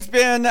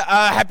been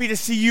happy to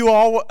see you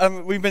all.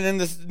 We've been in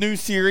this new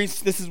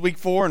series. This is week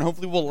 4, and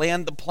hopefully we'll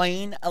land the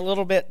plane a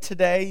little bit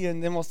today,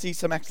 and then we'll see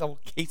some actual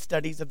case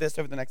studies of this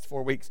over the next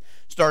 4 weeks,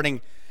 starting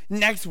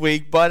next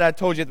week. But I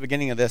told you at the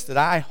beginning of this that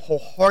I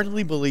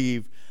wholeheartedly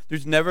believe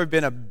there's never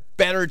been a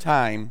better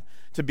time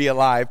to be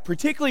alive,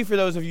 particularly for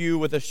those of you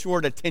with a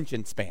short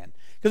attention span,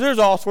 because there's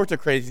all sorts of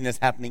craziness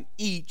happening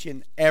each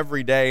and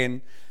every day. And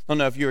I don't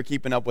know if you were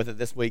keeping up with it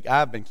this week.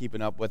 I've been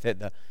keeping up with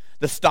it.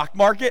 The stock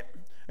market.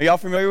 Are y'all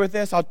familiar with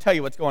this? I'll tell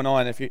you what's going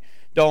on if you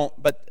don't.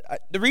 But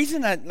the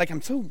reason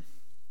I'm so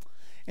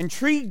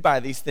intrigued by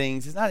these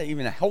things is not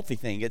even a healthy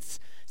thing. It's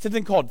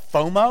something called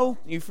FOMO.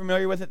 Are you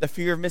familiar with it? The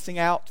fear of missing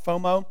out,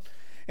 FOMO.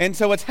 And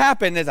so what's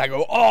happened is I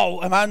go,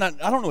 I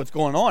don't know what's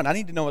going on. I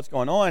need to know what's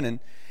going on.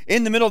 And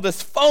in the middle of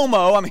this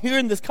FOMO, I'm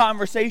hearing this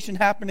conversation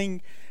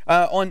happening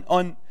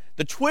on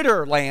the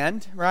Twitter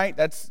land, right?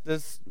 That's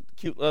this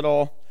cute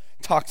little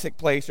toxic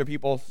place where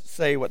people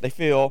say what they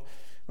feel,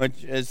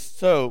 which is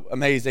so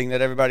amazing that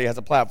everybody has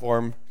a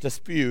platform to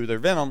spew their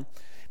venom.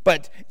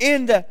 But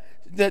in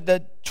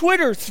the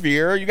Twitter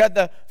sphere, you got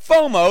the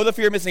FOMO, the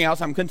fear of missing out,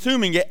 so I'm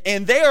consuming it,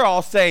 and they're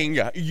all saying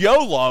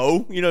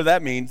YOLO. You know what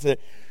that means?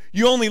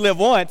 You only live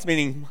once,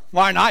 meaning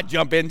why not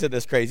jump into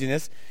this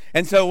craziness?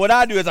 And so what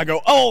I do is I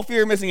go,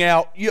 fear of missing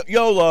out,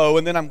 YOLO,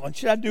 and then I'm going,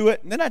 should I do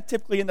it? And then I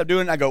typically end up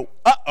doing it, and I go,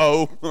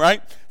 uh-oh,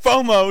 right?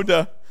 FOMO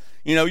to,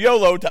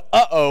 YOLO to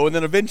uh-oh, and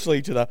then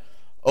eventually to the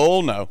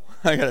oh no,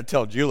 I got to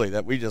tell Julie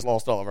that we just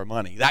lost all of our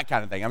money. That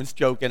kind of thing. I'm just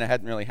joking. It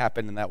hadn't really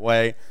happened in that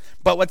way.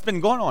 But what's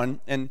been going on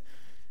in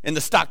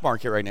the stock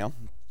market right now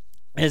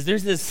is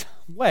there's this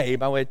way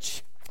by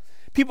which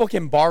people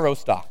can borrow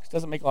stocks.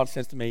 Doesn't make a lot of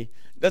sense to me.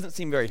 It doesn't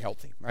seem very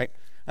healthy, right?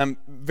 I'm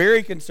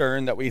very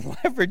concerned that we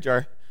leverage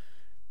our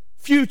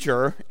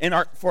future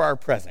for our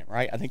present,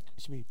 right? I think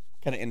it should be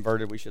kind of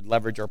inverted. We should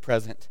leverage our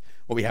present,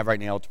 what we have right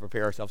now, to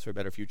prepare ourselves for a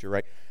better future,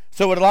 right?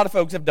 So what a lot of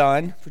folks have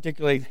done,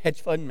 particularly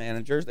hedge fund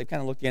managers, they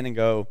kind of look in and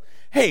go,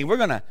 hey, we're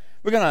gonna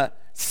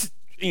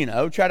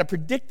try to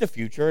predict the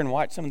future and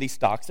watch some of these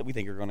stocks that we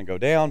think are going to go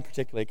down,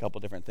 particularly a couple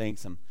different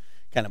things, some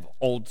kind of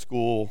old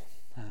school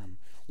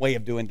way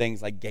of doing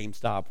things like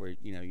GameStop, where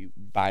you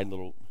buy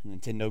little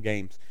Nintendo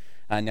games.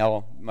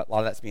 Now a lot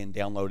of that's being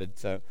downloaded,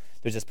 so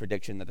there's this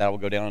prediction that will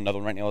go down. Another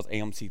one right now is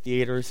AMC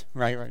Theaters,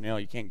 right? Right now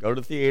you can't go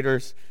to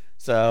theaters.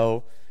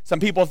 So some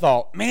people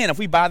thought, man, if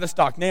we buy the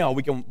stock now,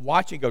 we can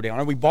watch it go down,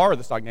 or we borrow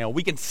the stock now,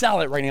 we can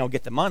sell it right now and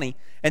get the money.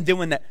 And then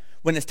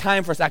when it's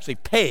time for us to actually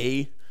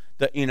pay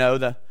the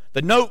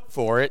note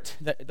for it,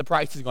 the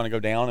price is going to go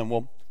down, and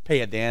we'll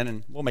pay it then,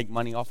 and we'll make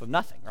money off of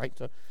nothing, right?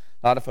 So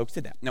a lot of folks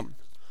did that. Now,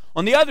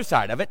 on the other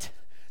side of it,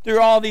 there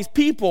are all these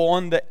people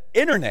on the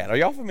internet. Are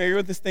y'all familiar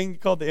with this thing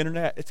called the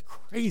internet? It's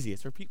crazy.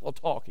 It's where people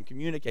talk and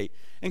communicate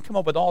and come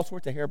up with all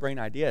sorts of harebrained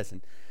ideas.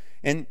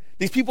 And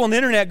these people on the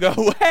internet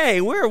go,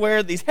 hey, we're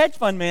aware these hedge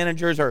fund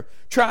managers are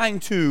trying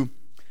to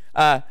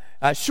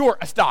short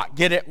a stock,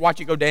 get it,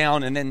 watch it go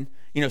down, and then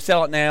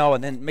sell it now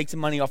and then make some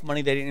money off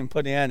money they didn't even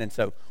put in. And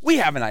so we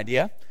have an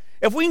idea.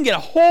 If we can get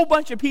a whole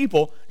bunch of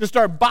people to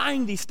start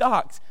buying these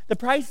stocks, the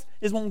price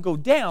won't go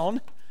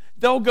down.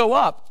 They'll go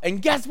up. And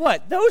guess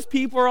what? Those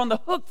people are on the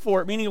hook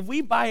for it, meaning if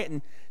we buy it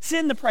and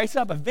send the price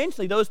up,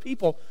 eventually those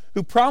people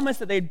who promised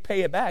that they'd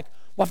pay it back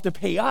will have to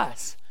pay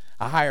us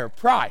a higher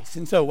price.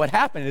 And so what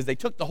happened is they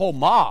took the whole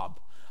mob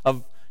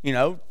of,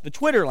 the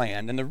Twitter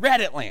land and the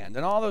Reddit land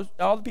and all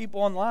the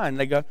people online.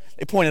 They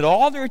pointed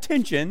all their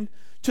attention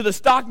to the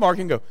stock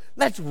market and go,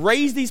 let's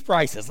raise these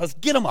prices. Let's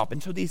get them up.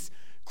 And so these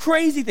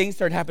crazy things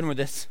started happening with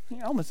this,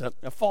 almost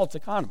a false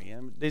economy.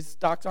 And these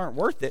stocks aren't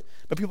worth it,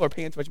 but people are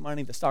paying so much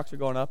money, the stocks are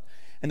going up,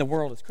 and the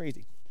world is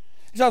crazy.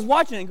 And so I was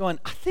watching it and going,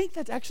 I think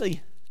that's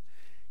actually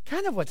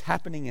kind of what's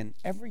happening in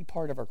every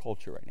part of our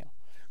culture right now,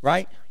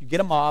 right? You get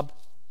a mob,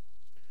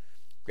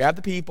 grab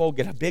the people,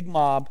 get a big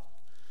mob,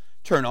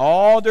 turn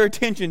all their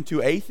attention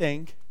to a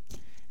thing,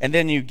 and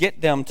then you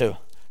get them to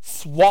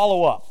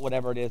swallow up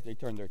whatever it is they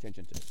turn their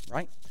attention to,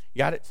 right? You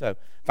got it? So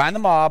find the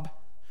mob,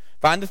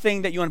 find the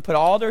thing that you want to put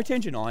all their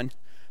attention on,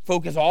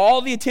 focus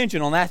all the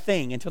attention on that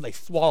thing until they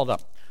swallow it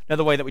up.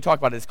 Another way that we talk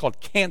about it is called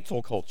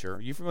cancel culture.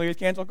 Are you familiar with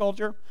cancel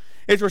culture?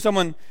 It's where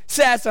someone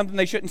says something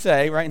they shouldn't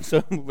say, right? And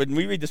so when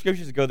we read the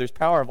scriptures, it goes, there's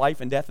power of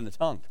life and death in the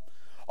tongue.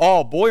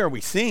 Oh, boy, are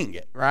we seeing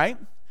it, right?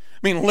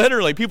 I mean,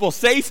 literally, people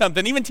say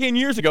something even 10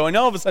 years ago, and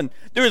all of a sudden,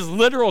 there is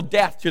literal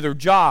death to their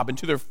job and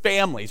to their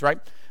families, right?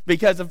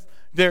 Because of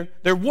their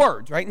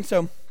words, right? And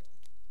so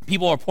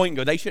people are pointing,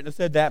 go, they shouldn't have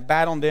said that,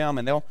 bad on them,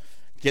 and they'll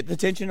get the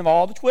attention of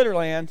all the Twitter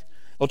land.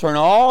 They'll turn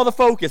all the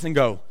focus and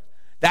go,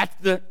 that's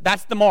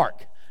the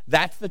mark.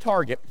 That's the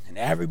target. And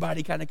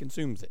everybody kind of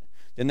consumes it.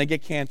 Then they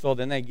get canceled.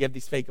 Then they give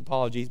these fake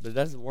apologies, but it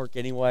doesn't work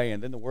anyway.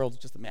 And then the world's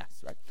just a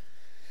mess, right?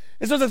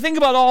 And so to think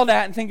about all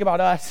that and think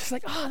about us, it's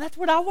like, that's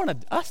what I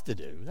wanted us to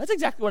do. That's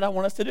exactly what I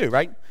want us to do,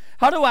 right?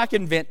 How do I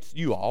convince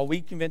you all,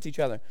 we convince each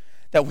other,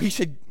 that we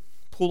should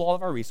pool all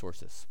of our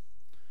resources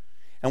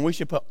and we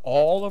should put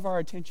all of our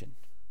attention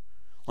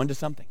onto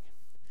something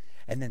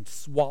and then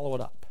swallow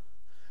it up,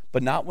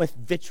 but not with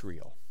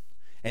vitriol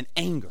and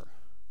anger,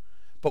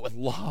 but with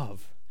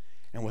love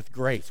and with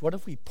grace? What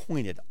if we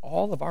pointed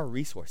all of our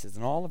resources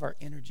and all of our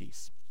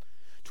energies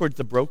towards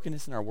the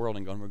brokenness in our world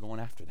and we're going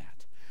after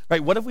that?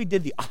 Right? What if we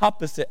did the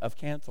opposite of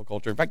cancel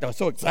culture? In fact, I was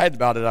so excited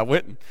about it, I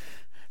went and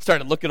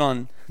started looking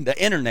on the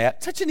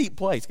internet. Such a neat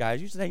place,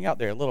 guys. You should hang out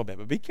there a little bit,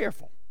 but be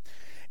careful.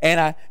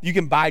 And you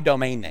can buy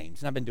domain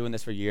names. And I've been doing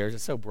this for years.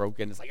 It's so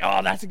broken. It's like,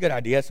 oh, that's a good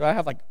idea. So I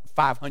have like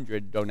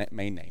 500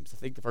 domain names. I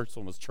think the first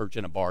one was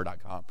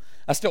churchinabar.com.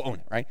 I still own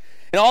it, right?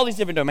 And all these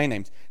different domain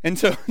names. And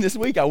so this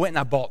week I went and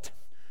I bought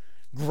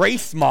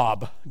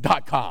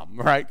gracemob.com,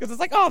 right? Because it's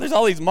like, oh, there's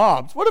all these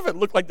mobs. What if it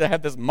looked like they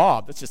have this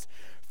mob that's just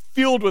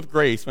filled with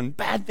grace? When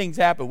bad things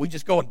happen, we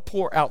just go and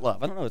pour out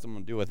love. I don't know what I'm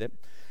going to do with it.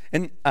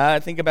 And I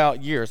think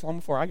about years, long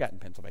before I got in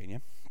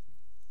Pennsylvania,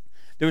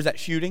 there was that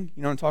shooting.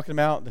 You know what I'm talking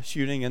about? The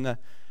shooting in the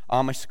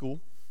Amish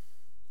school.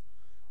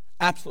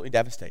 Absolutely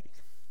devastating.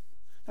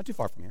 Not too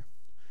far from here.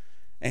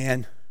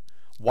 And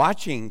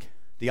watching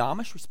the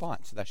Amish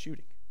response to that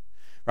shooting,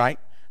 right?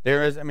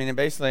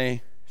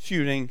 Basically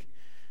shooting,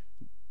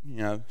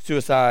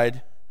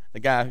 suicide. The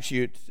guy who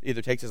shoots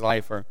either takes his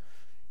life or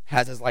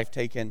has his life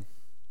taken.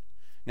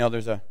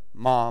 There's a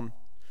mom,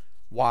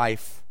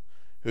 wife,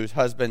 whose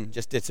husband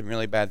just did some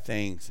really bad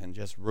things and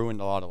just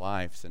ruined a lot of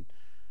lives. And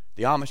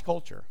the Amish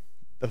culture,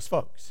 those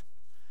folks,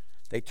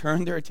 they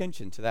turned their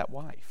attention to that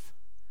wife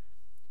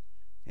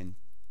in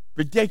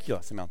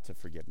ridiculous amounts of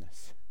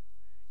forgiveness.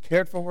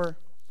 Cared for her,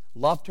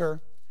 loved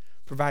her,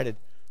 provided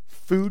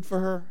food for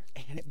her,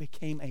 and it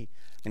became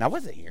I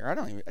wasn't here. I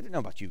didn't know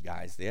about you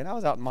guys then. I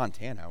was out in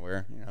Montana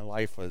where,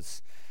 life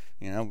was,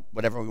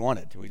 whatever we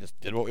wanted. We just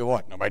did what we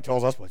want. Nobody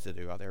tells us what to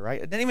do out there,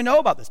 right? I didn't even know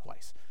about this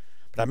place.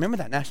 But I remember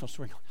that national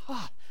story going,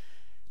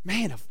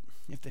 man,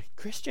 if the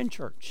Christian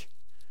church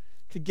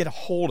could get a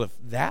hold of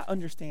that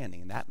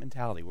understanding and that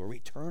mentality where we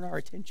turn our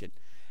attention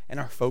and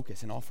our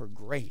focus and offer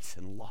grace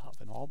and love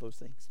and all those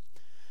things,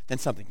 then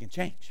something can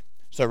change.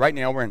 So right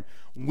now we're in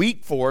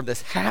week 4 of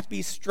this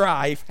Happy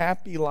Strife,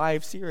 Happy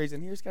Life series,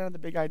 and here's kind of the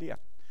big idea.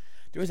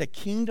 There is a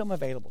kingdom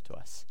available to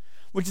us,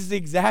 which is the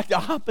exact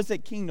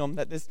opposite kingdom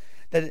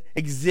that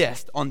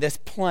exists on this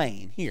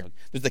plane here.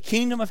 There's the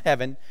kingdom of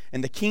heaven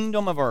and the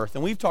kingdom of earth.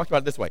 And we've talked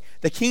about it this way.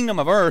 The kingdom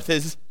of earth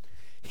is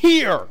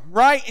here,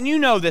 right? And you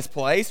know this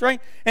place,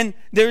 right? And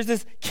there's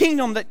this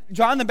kingdom that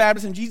John the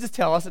Baptist and Jesus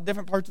tell us at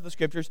different parts of the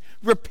scriptures,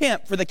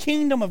 repent, for the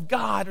kingdom of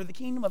God or the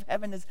kingdom of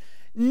heaven is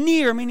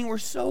near, meaning we're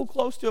so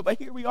close to it, but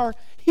here we are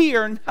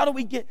here, and how do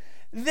we get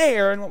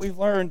there? And what we've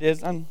learned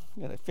is, I'm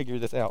going to figure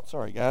this out,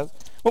 sorry guys.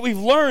 What we've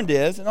learned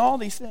is, in all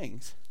these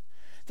things,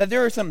 that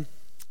there are some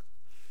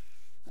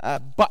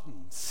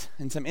buttons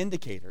and some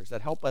indicators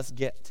that help us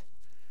get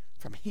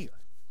from here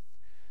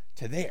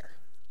to there.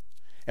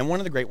 And one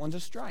of the great ones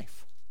is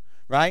strife,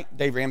 right?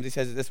 Dave Ramsey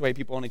says it this way: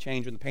 people only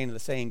change when the pain of the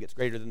same gets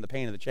greater than the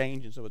pain of the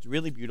change. And so what's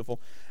really beautiful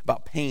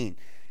about pain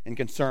and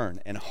concern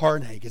and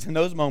heartache is in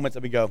those moments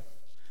that we go,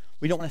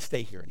 we don't want to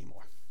stay here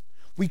anymore.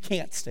 We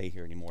can't stay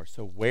here anymore.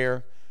 So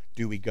where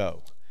do we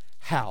go?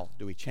 How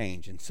do we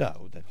change? And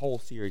so the whole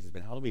series has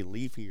been, how do we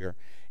leave here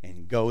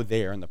and go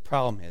there? And the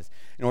problem is,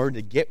 in order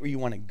to get where you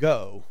want to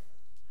go,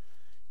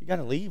 you got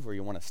to leave where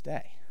you want to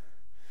stay.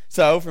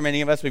 So for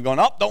many of us, we've gone,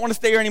 don't want to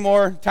stay here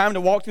anymore. Time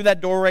to walk through that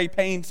doorway,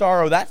 pain,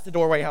 sorrow. That's the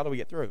doorway. How do we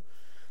get through?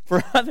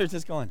 For others,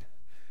 it's going,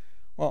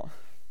 well,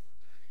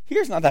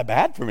 here's not that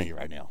bad for me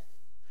right now.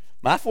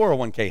 My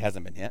 401k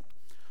hasn't been hit.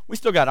 We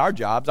still got our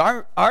jobs.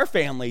 Our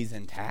family's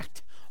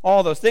intact.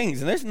 All those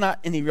things. And there's not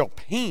any real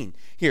pain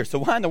here. So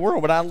why in the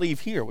world would I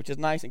leave here, which is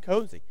nice and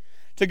cozy,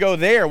 to go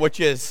there, which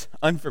is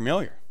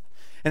unfamiliar?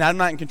 And I'm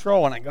not in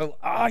control. And I go,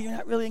 you're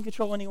not really in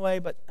control anyway,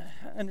 but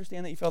I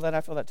understand that you feel that.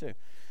 I feel that too.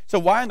 So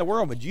why in the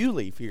world would you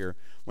leave here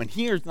when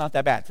here's not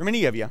that bad? For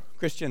many of you,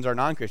 Christians or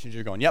non-Christians,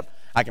 you're going, yep,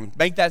 I can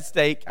make that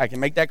stake. I can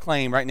make that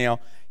claim right now.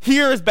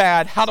 Here is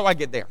bad. How do I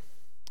get there?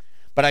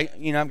 But I've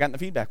gotten the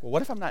feedback. Well,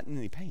 what if I'm not in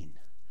any pain?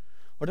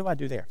 What do I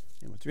do there?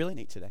 And what's really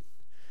neat today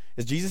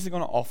is Jesus is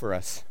going to offer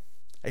us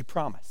a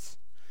promise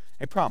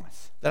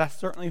that I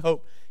certainly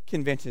hope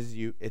convinces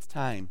you it's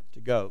time to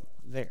go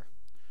there.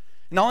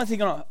 And not only is he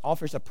going to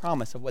offer us a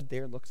promise of what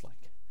there looks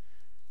like,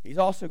 he's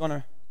also going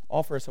to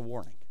offer us a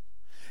warning.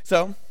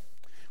 So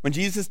when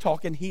Jesus is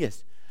talking, he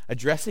is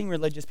addressing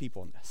religious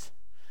people in this.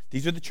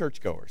 These are the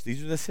churchgoers.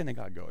 These are the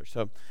synagogue goers.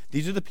 So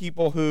these are the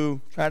people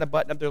who try to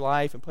button up their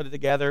life and put it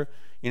together.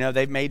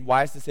 They've made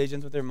wise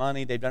decisions with their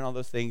money. They've done all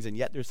those things, and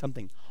yet there's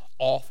something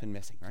off and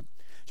missing, right?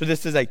 So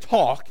this is a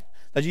talk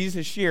that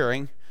Jesus is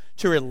sharing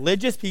to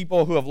religious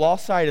people who have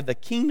lost sight of the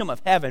kingdom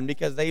of heaven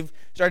because they've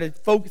started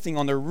focusing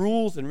on their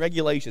rules and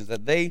regulations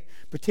that they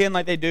pretend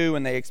like they do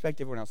and they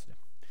expect everyone else to do.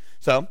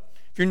 So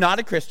if you're not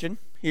a Christian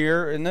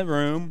here in the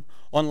room,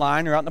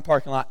 online, or out in the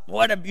parking lot,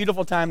 what a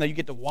beautiful time that you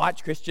get to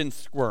watch Christians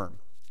squirm.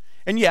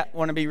 And yet, I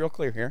want to be real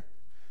clear here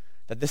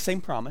that this same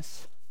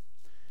promise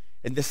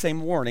and this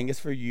same warning is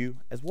for you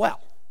as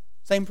well.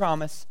 Same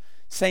promise,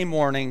 same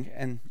warning,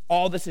 and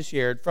all this is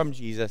shared from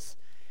Jesus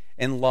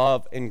in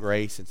love and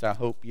grace. And so I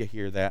hope you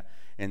hear that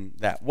in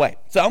that way.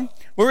 So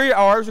where we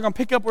are, we're going to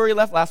pick up where we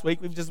left last week.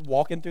 We've just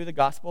walking through the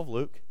Gospel of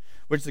Luke.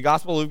 which the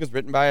Gospel of Luke is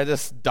written by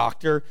this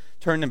doctor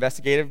turned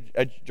investigative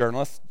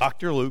journalist.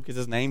 Dr. Luke is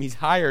his name. He's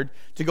hired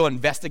to go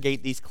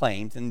investigate these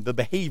claims and the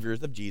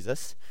behaviors of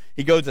Jesus.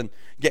 He goes and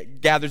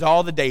gathers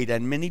all the data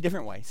in many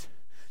different ways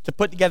to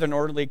put together an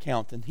orderly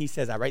account. And he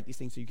says, I write these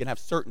things so you can have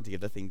certainty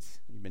of the things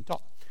you've been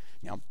taught.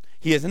 Now,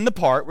 he is in the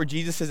part where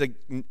Jesus is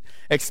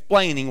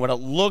explaining what it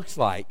looks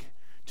like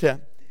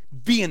to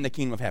be in the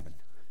kingdom of heaven.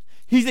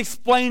 He's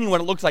explaining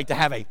what it looks like to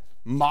have a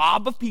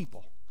mob of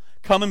people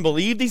come and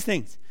believe these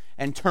things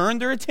and turn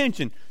their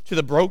attention to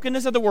the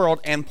brokenness of the world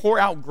and pour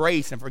out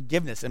grace and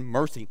forgiveness and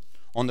mercy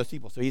on those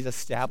people. So he's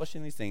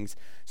establishing these things.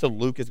 So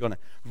Luke is going to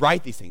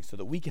write these things so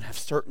that we can have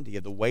certainty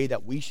of the way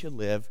that we should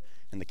live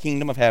in the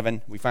kingdom of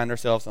heaven. We find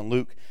ourselves in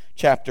Luke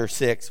chapter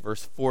 6,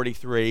 verse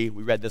 43.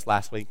 We read this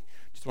last week.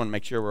 Just want to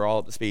make sure we're all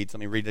up to speed. So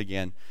let me read it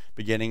again,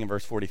 beginning in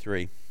verse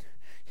 43.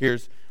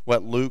 Here's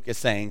what Luke is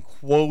saying,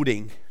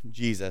 quoting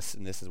Jesus,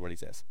 and this is what he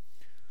says.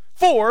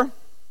 For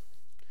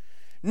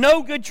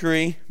no good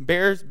tree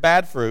bears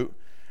bad fruit,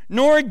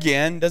 nor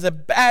again does a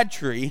bad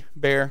tree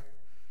bear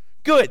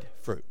good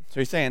fruit. So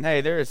he's saying, hey,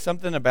 there is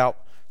something about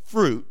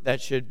fruit that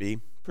should be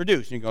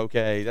produced. And you go,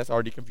 okay, that's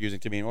already confusing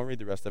to me, and we'll read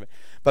the rest of it.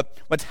 But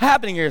what's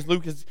happening here is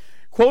Luke is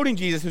quoting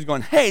Jesus, who's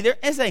going, hey, there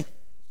is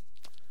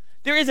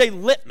a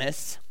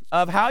litmus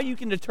of how you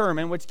can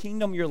determine which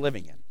kingdom you're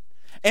living in.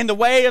 And the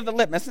way of the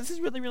litmus, this is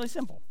really, really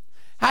simple,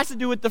 has to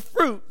do with the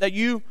fruit that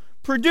you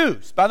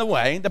produce. By the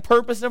way, the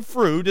purpose of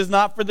fruit is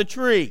not for the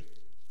tree.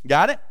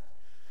 Got it?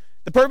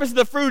 The purpose of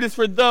the fruit is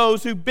for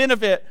those who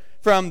benefit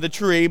from the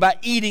tree by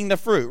eating the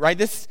fruit, right?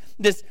 This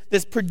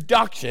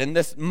production,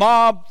 this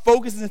mob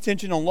focuses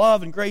attention on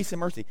love and grace and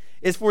mercy,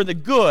 is for the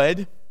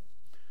good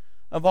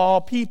of all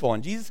people.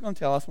 And Jesus is going to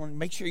tell us, I want to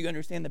make sure you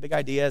understand the big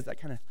ideas that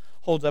kind of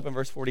holds up in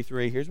verse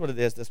 43. Here's what it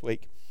is this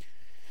week.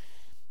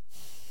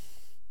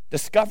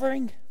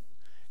 Discovering,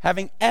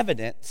 having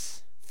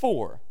evidence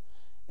for,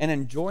 and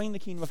enjoying the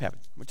kingdom of heaven,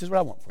 which is what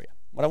I want for you,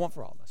 what I want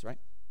for all of us, right?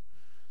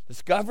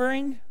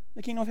 Discovering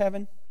the kingdom of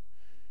heaven,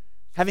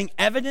 having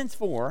evidence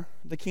for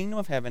the kingdom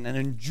of heaven, and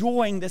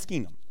enjoying this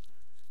kingdom.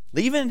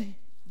 Leaving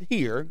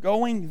here,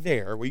 going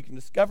there, where you can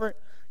discover it,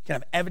 can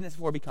have evidence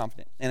for, be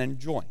confident, and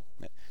enjoying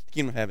it. The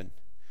kingdom of heaven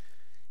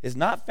is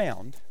not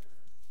found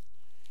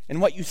in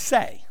what you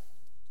say.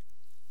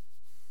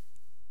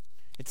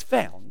 It's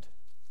found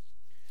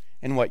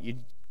in what you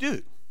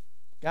do.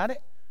 Got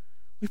it?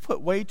 We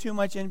put way too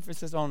much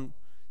emphasis on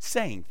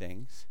saying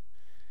things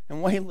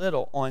and way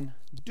little on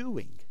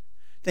doing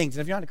things.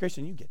 And if you're not a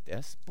Christian, you get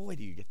this. Boy,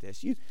 do you get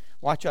this. You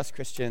watch us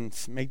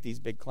Christians make these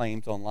big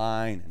claims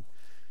online,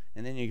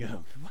 and then you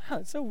go, wow,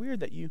 it's so weird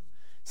that you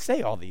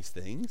say all these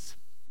things,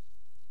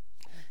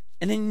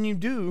 and then you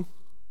do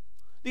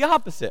the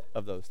opposite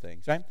of those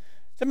things, right?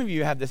 Some of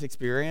you have this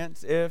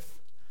experience if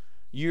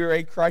you're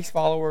a Christ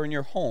follower in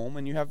your home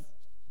and you have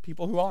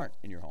people who aren't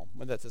in your home,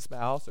 whether that's a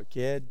spouse or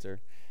kids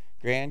or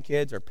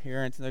grandkids or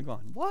parents, and they're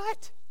going,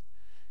 what?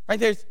 Right?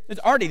 There's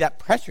already that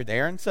pressure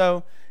there, and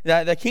so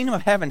the kingdom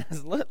of heaven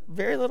has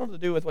very little to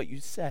do with what you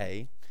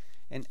say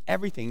and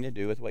everything to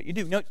do with what you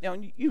do. No,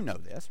 you know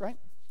this, right?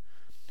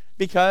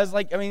 Because,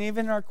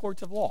 even in our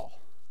courts of law,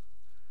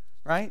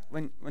 right?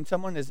 When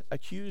someone is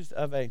accused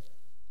of a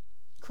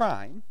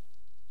crime,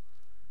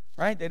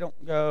 right? They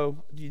don't go,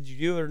 did you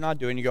do it or not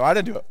do it? And you go, I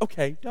didn't do it.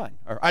 Okay, done.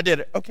 Or I did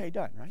it. Okay,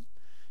 done, right?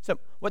 So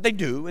what they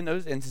do in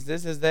those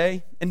instances is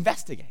they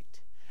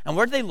investigate. And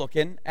what are they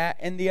looking at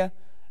in the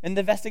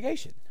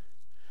investigation?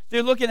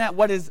 They're looking at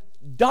what is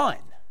done,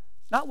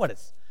 not what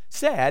is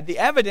said. The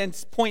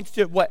evidence points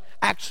to what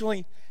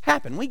actually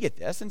happened. We get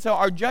this. And so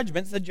our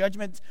judgments, the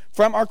judgments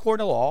from our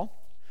court of law,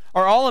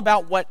 are all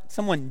about what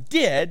someone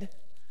did,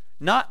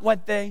 not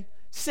what they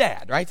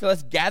said, right? So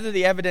let's gather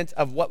the evidence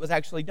of what was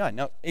actually done.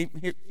 Now,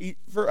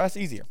 for us,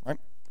 easier, right?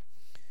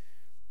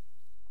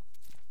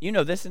 You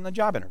know this in the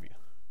job interview.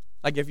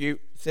 Like if you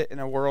sit in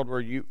a world where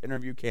you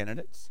interview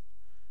candidates,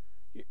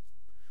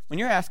 when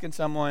you're asking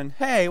someone,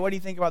 hey, what do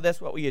you think about this?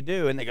 What will you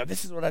do? And they go,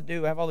 this is what I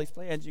do. I have all these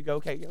plans. You go,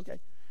 okay.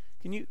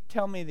 Can you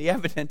tell me the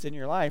evidence in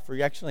your life where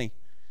you actually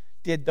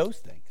did those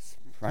things,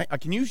 right?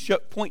 Can you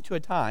point to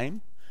a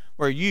time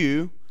where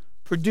you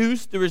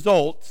produced the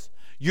results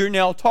you're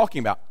now talking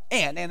about?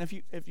 And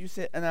if you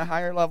sit in a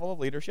higher level of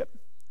leadership,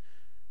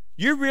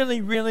 you're really,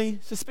 really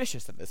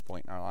suspicious at this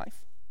point in our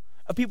life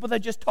of people that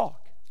just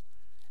talk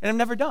and have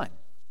never done.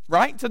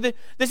 Right? So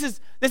this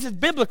is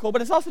biblical,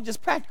 but it's also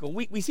just practical.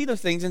 We see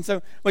those things, and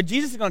so what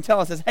Jesus is going to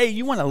tell us is, hey,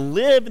 you want to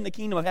live in the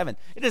kingdom of heaven.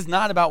 It is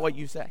not about what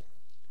you say.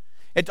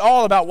 It's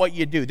all about what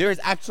you do. There is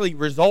actually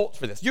results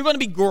for this. You're going to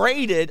be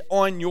graded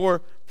on your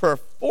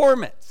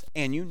performance,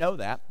 and you know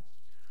that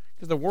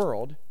because the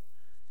world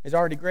is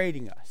already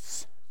grading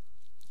us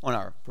on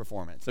our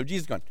performance. So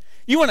Jesus is going,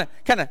 you want to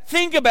kind of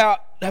think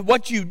about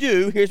what you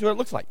do. Here's what it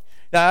looks like.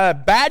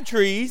 Bad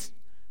trees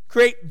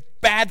create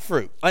bad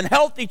fruit.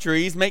 Unhealthy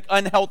trees make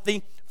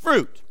unhealthy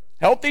fruit.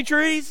 Healthy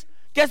trees,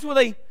 guess what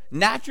they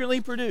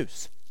naturally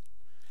produce?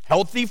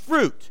 Healthy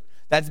fruit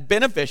that's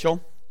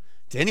beneficial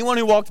to anyone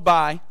who walks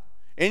by,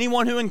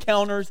 anyone who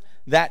encounters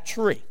that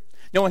tree.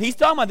 Now, when he's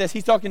talking about this,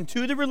 he's talking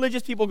to the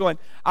religious people going,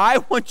 I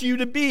want you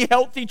to be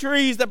healthy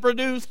trees that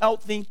produce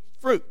healthy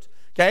fruit.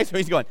 Okay, so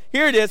he's going,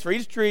 here it is, for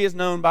each tree is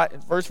known by,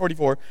 verse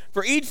 44,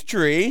 for each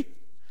tree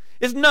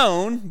is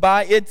known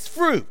by its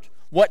fruit,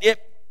 what it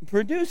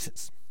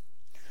produces.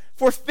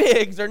 For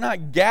figs are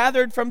not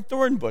gathered from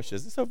thorn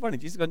bushes. It's so funny.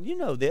 Jesus is going, you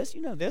know this.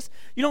 You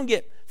don't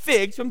get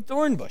figs from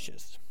thorn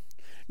bushes,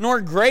 nor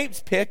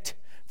grapes picked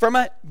from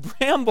a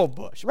bramble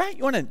bush, right?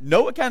 You want to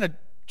know what kind of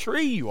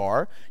tree you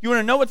are. You want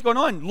to know what's going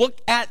on. Look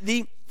at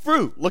the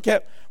fruit. Look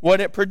at what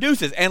it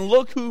produces, and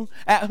look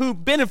at who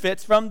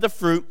benefits from the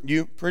fruit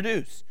you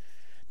produce.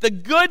 The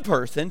good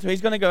person, so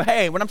he's going to go,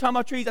 hey, when I'm talking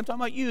about trees, I'm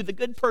talking about you, the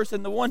good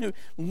person, the one who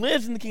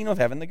lives in the kingdom of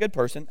heaven, the good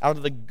person, out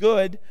of the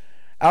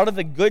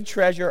good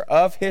treasure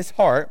of his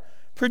heart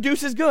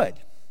produces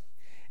good.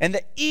 And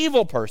the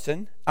evil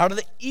person, out of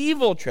the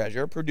evil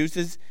treasure,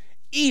 produces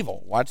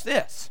evil. Watch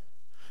this.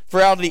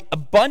 For out of the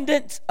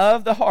abundance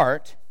of the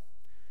heart,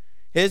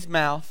 his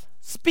mouth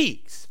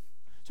speaks.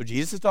 So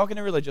Jesus is talking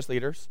to religious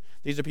leaders.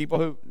 These are people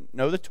who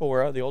know the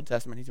Torah, the Old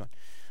Testament. He's going,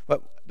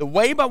 but the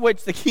way by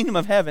which the kingdom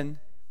of heaven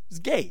is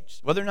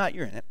gauged, whether or not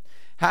you're in it,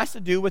 has to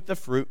do with the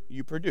fruit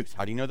you produce.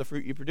 How do you know the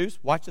fruit you produce?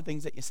 Watch the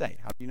things that you say.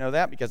 How do you know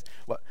that? Because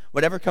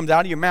whatever comes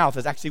out of your mouth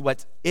is actually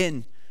what's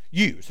in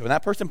you. So when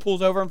that person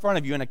pulls over in front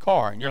of you in a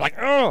car and you're like,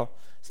 oh,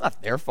 it's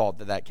not their fault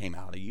that came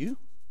out of you,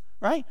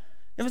 right?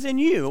 It was in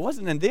you. It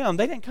wasn't in them.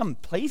 They didn't come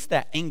place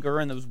that anger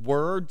and those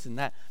words and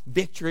that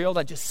vitriol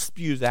that just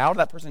spews out.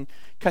 That person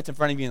cuts in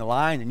front of you in the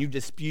line and you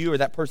just spew, or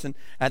that person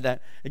at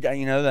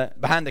the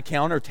behind the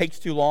counter takes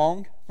too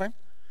long, right?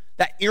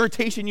 That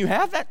irritation you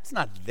have, that's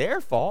not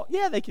their fault.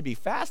 Yeah, they could be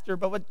faster,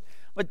 but what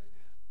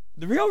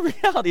the real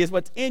reality is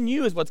what's in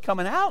you is what's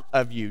coming out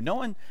of you. No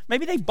one,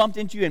 maybe they bumped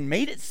into you and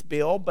made it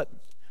spill, but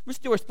we're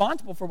still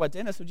responsible for what's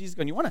in us. So Jesus is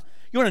going, you want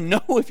to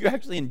know if you're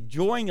actually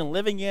enjoying and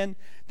living in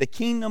the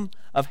kingdom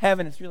of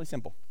heaven? It's really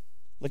simple.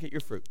 Look at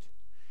your fruit.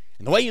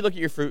 And the way you look at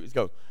your fruit is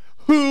go,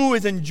 who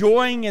is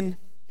enjoying and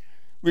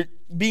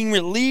being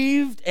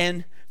relieved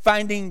and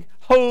finding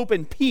hope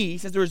and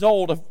peace as a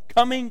result of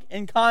coming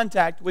in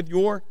contact with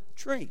your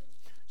tree?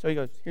 So he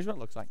goes, here's what it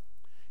looks like.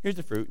 Here's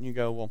the fruit. And you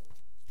go, well,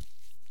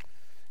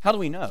 how do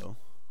we know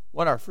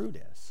what our fruit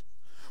is?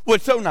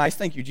 What's so nice,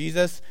 thank you,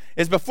 Jesus,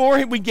 is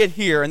before we get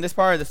here in this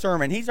part of the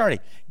sermon, he's already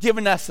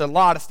given us a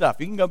lot of stuff.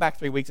 You can go back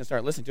 3 weeks and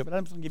start listening to it, but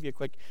I'm just going to give you a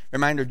quick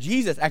reminder.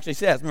 Jesus actually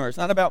says, remember, it's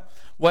not about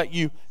what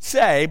you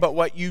say, but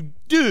what you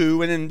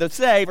do, and then the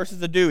say versus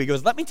the do. He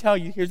goes, let me tell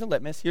you, here's the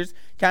litmus, here's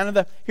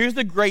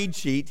the grade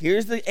sheet,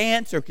 here's the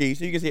answer key,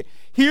 so you can see it.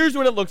 Here's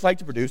what it looks like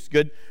to produce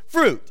good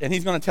fruit. And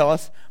he's going to tell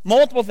us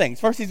multiple things.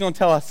 First, he's going to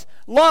tell us,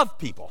 love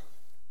people.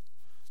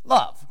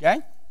 Love, okay?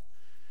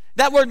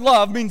 That word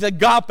love means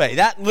agape.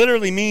 That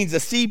literally means to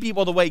see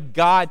people the way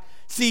God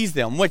sees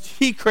them, which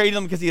he created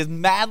them because he is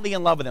madly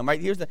in love with them, right?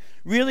 Here's the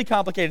really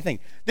complicated thing.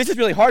 This is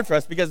really hard for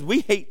us because we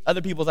hate other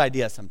people's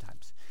ideas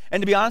sometimes.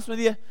 And to be honest with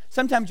you,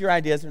 sometimes your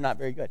ideas are not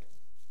very good,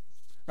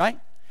 right?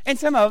 And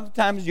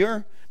sometimes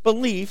your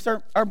beliefs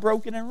are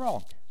broken and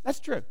wrong. That's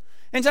true.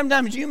 And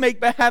sometimes you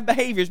have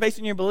behaviors based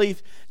on your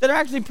belief that are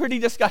actually pretty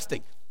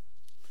disgusting.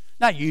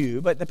 Not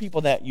you, but the people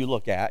that you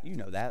look at, you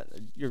know that,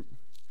 your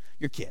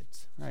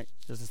kids, right?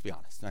 Let's be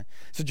honest, right?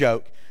 It's a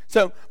joke.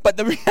 So, but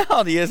the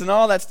reality is, and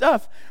all that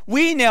stuff,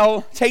 we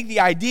now take the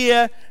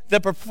idea,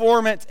 the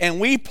performance, and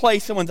we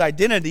place someone's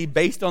identity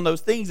based on those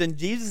things. And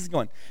Jesus is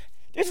going,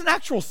 there's an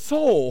actual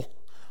soul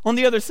on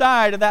the other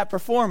side of that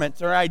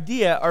performance or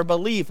idea or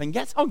belief. And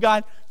guess how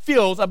God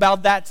feels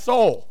about that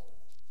soul?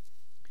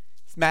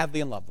 He's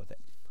madly in love with it.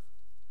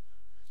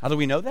 How do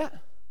we know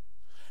that?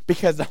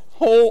 Because the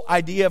whole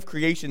idea of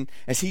creation,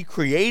 as he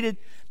created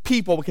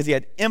people, because he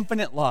had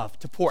infinite love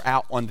to pour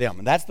out on them.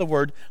 And that's the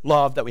word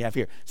love that we have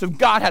here. So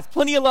God has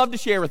plenty of love to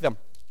share with them,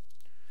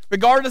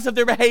 regardless of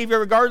their behavior,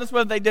 regardless of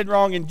whether they did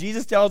wrong. And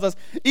Jesus tells us,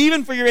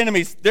 even for your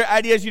enemies, their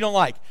ideas you don't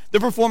like,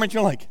 their performance you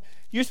don't like,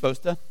 you're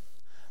supposed to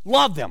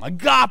love them.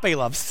 Agape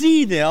love.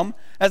 See them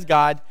as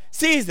God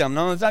sees them.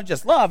 No, it's not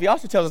just love. He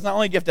also tells us not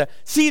only do you have to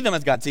see them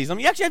as God sees them,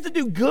 you actually have to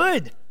do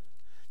good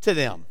to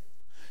them.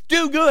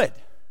 Do good.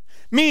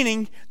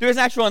 Meaning, there's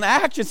actually an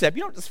action step.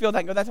 You don't just feel that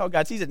and go, that's how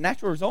God sees it. The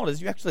natural result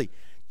is you actually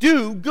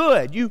do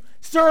good. You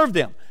serve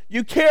them.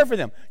 You care for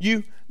them.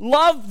 You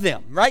love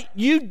them, right?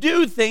 You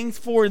do things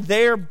for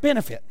their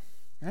benefit,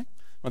 right?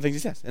 One of the things he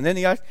says. And then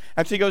he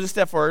actually goes a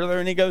step further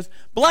and he goes,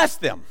 bless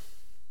them.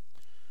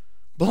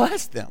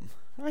 Bless them,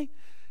 right?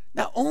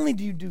 Not only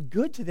do you do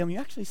good to them, you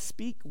actually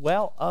speak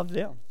well of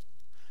them,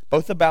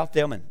 both about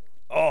them and,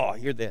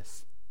 hear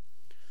this,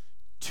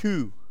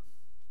 to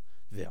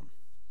them.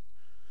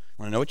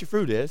 Want to know what your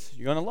fruit is?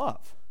 You're going to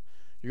love.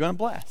 You're going to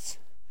bless.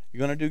 You're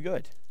going to do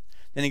good.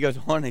 Then he goes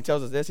on and he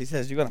tells us this. He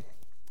says, you're going to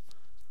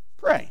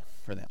pray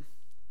for them.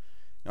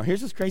 Now,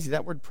 here's what's crazy.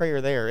 That word prayer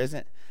there,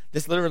 isn't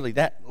this literally,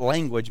 that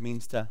language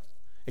means to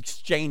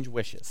exchange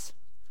wishes.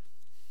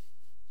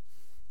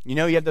 You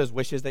know, you have those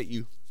wishes that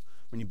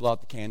when you blow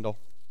out the candle,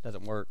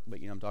 doesn't work, but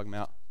you know what I'm talking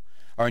about.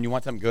 Or when you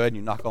want something good and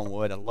you knock on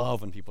wood. I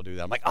love when people do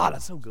that. I'm like, oh,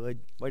 that's so good.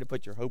 Way to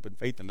put your hope and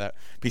faith in that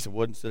piece of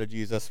wood instead of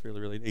Jesus.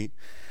 Really, really neat.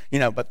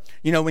 But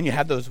when you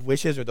have those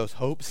wishes or those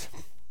hopes,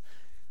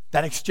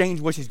 that exchange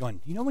wishes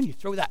going, when you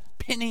throw that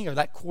penny or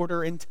that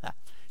quarter into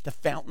the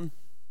fountain,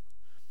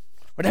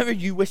 whatever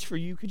you wish for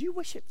you, could you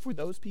wish it for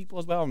those people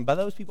as well? And by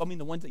those people, I mean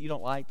the ones that you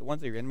don't like, the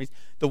ones that are your enemies,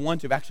 the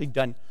ones who've actually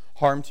done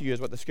harm to you is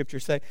what the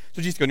scriptures say.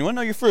 So Jesus going, you want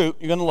to know your fruit,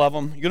 you're going to love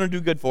them, you're going to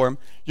do good for them,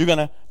 you're going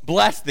to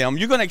bless them,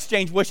 you're going to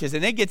exchange wishes,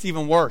 and it gets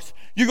even worse.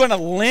 You're going to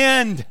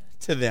lend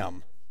to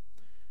them.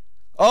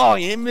 Oh,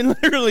 it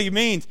literally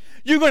means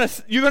you're going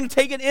to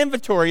take an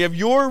inventory of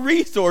your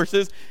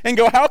resources and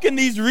go, how can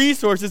these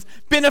resources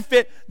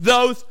benefit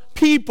those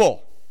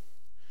people?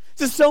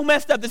 This is so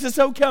messed up. This is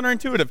so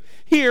counterintuitive.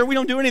 Here, we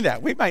don't do any of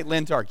that. We might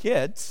lend to our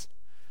kids,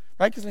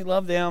 right? Because we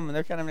love them and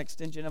they're kind of an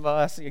extension of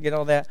us. So you get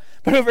all that.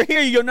 But over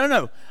here, you go,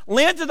 no.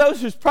 Lend to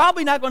those who's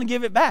probably not going to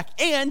give it back.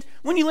 And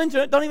when you lend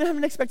to it, don't even have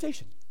an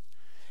expectation.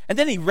 And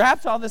then he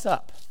wraps all this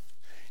up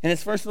in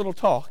his first little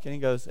talk. And he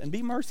goes, and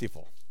be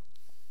merciful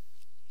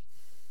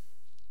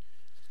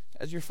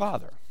as your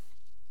Father,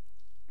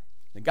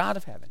 the God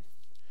of heaven,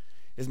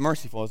 is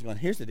merciful. He's going,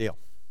 here's the deal.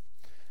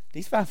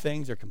 These 5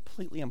 things are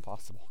completely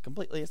impossible.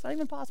 Completely, it's not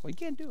even possible. You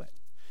can't do it.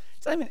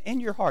 It's not even in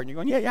your heart. And you're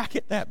going, yeah, I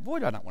get that. Boy,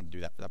 do I not want to do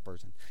that for that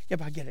person. Yeah,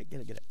 but I get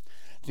it.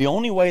 The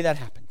only way that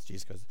happens,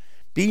 Jesus goes,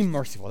 be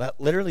merciful.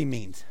 That literally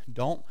means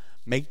don't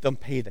make them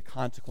pay the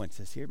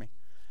consequences. Hear me.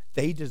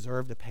 They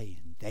deserve to pay,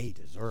 and they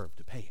deserve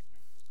to pay it.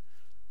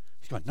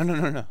 He's going,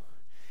 no.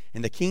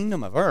 In the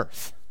kingdom of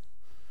earth,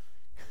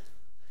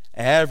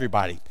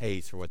 everybody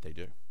pays for what they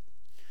do.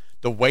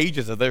 The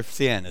wages of their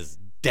sin is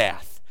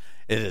death.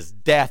 It is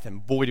death,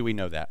 and boy, do we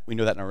know that. We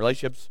know that in our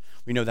relationships.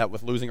 We know that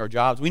with losing our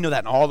jobs. We know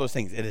that in all those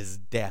things. It is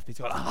death. He's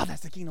going,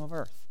 that's the kingdom of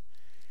earth.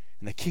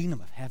 In the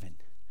kingdom of heaven,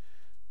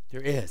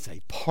 there is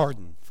a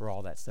pardon for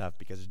all that stuff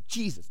because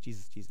Jesus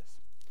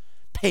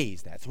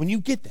pays that. So when you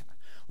get that,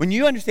 when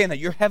you understand that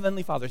your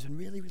heavenly Father has been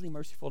really, really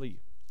merciful to you,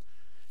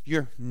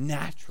 your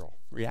natural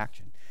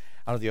reaction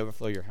out of the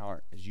overflow of your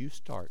heart is you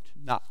start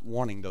not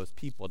wanting those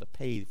people to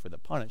pay for the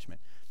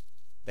punishment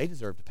they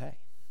deserve to pay.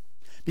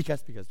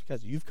 Because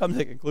you've come to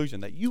the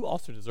conclusion that you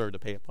also deserve to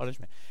pay a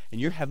punishment. And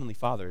your heavenly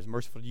Father is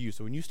merciful to you.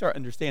 So when you start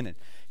understanding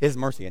his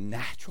mercy, a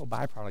natural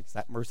byproduct is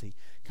that mercy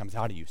comes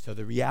out of you. So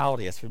the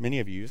reality is for many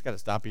of you just got to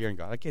stop here and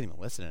go, I can't even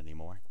listen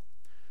anymore.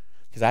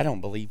 Because I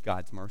don't believe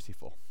God's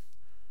merciful.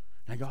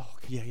 And I go,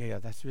 yeah,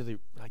 that's really,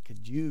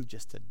 could you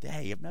just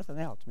today, if nothing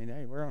else,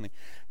 hey, we're only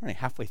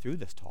halfway through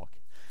this talk.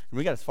 And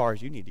we got as far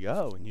as you need to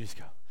go. And you just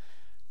go,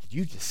 could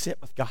you just sit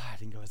with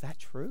God and go, is that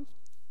true?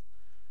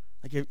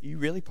 You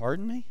really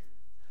pardon me?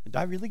 Do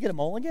I really get a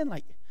mulligan?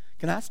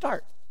 Can I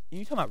start? And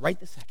you're talking about right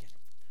this second.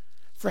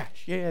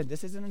 Fresh. Yeah,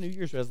 this isn't a New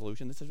Year's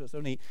resolution. This is what's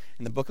so neat.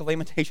 In the book of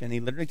Lamentation, he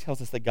literally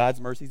tells us that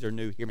God's mercies are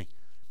new. Hear me.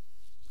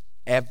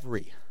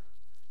 Every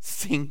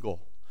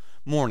single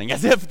morning.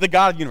 As if the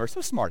God of the universe,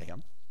 so smart of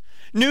him,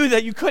 knew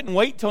that you couldn't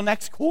wait till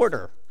next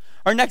quarter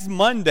or next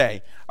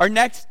Monday or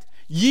next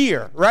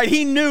year, right?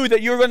 He knew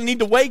that you were going to need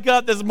to wake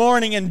up this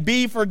morning and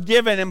be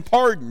forgiven and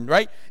pardoned,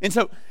 right? And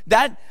so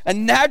that a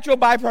natural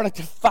byproduct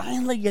of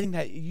finally getting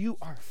that you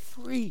are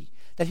free,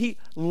 that he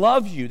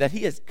loves you, that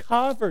he has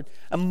covered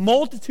a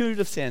multitude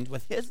of sins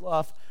with his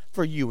love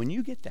for you. When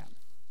you get that,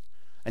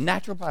 a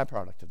natural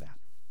byproduct of that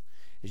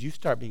is you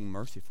start being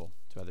merciful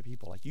to other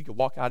people. You can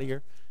walk out of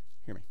here,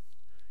 hear me,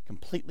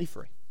 completely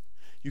free.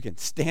 You can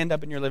stand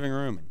up in your living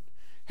room and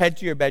head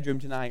to your bedroom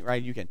tonight,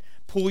 right? You can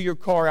pull your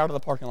car out of the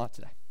parking lot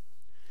today.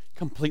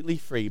 Completely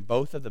free,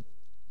 both of the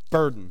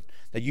burden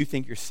that you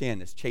think your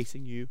sin is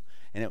chasing you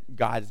and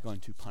God is going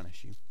to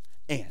punish you.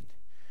 And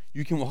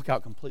you can walk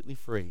out completely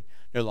free,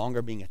 no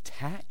longer being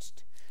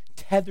attached,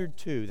 tethered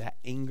to that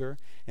anger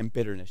and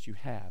bitterness you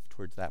have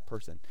towards that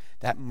person.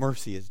 That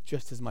mercy is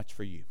just as much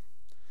for you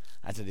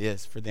as it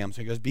is for them.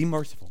 So he goes, be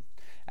merciful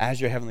as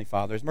your heavenly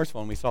Father is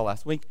merciful. And we saw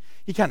last week,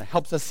 he kind of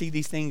helps us see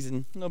these things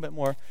in a little bit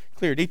more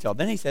clear detail.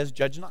 Then he says,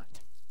 judge not.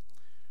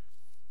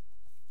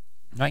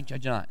 Right?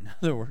 Judge not. In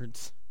other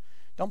words,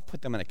 don't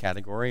put them in a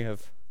category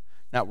of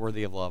not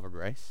worthy of love or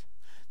grace.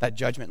 That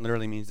judgment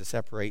literally means to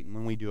separate, and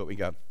when we do it, we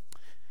go,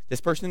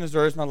 this person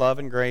deserves my love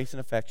and grace and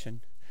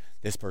affection.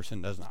 This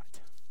person does not.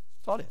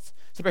 That's all it is.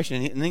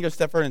 Separation. And then he goes a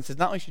step further and says,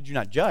 not only should you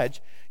not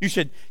judge, you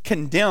should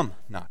condemn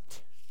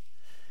not.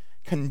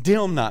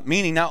 Condemn not,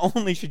 meaning not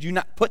only should you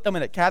not put them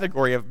in a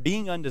category of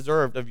being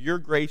undeserved of your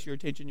grace, your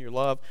attention, your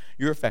love,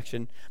 your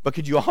affection, but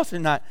could you also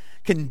not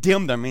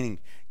condemn them, meaning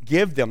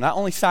give them, not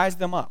only size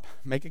them up,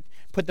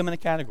 put them in a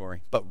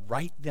category, but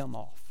write them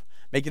off.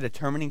 Make a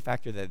determining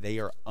factor that they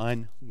are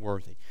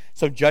unworthy.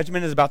 So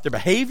judgment is about their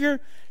behavior.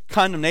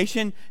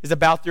 Condemnation is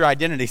about their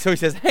identity. So he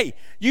says, hey,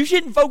 you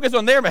shouldn't focus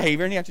on their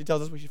behavior. And he actually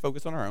tells us we should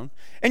focus on our own.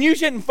 And you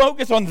shouldn't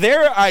focus on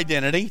their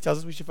identity. He tells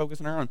us we should focus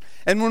on our own.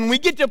 And when we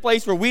get to a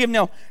place where we have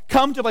now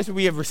come to a place where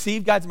we have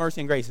received God's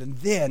mercy and grace, and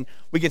then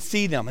we can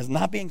see them as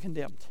not being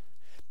condemned,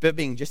 but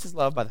being just as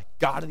loved by the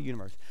God of the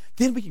universe,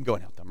 then we can go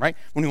and help them, right?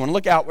 When we want to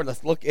look outward,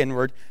 let's look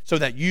inward so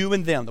that you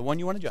and them, the one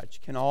you want to judge,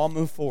 can all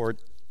move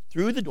forward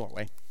through the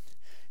doorway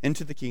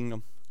into the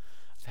kingdom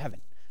of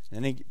heaven. And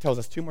then he tells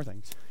us two more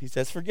things. He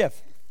says,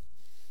 forgive.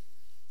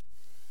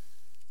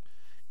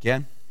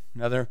 Again,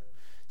 another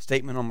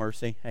statement on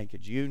mercy. Hey,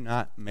 could you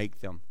not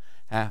make them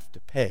have to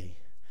pay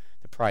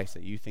the price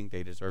that you think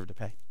they deserve to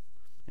pay?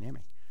 And hear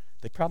me.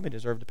 They probably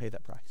deserve to pay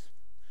that price.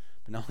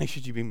 But not only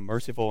should you be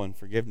merciful in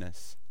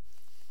forgiveness,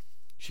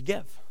 you should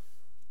give.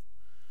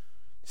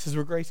 This is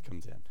where grace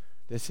comes in.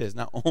 This is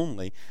not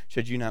only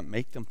should you not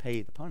make them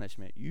pay the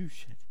punishment, you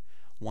should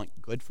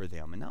want good for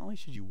them. And not only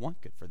should you want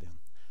good for them,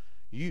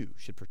 you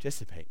should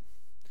participate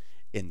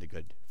in the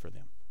good for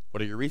them.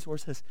 What are your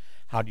resources?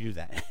 How do you do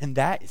that? And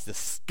that is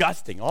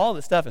disgusting, all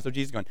this stuff. And so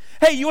Jesus is going,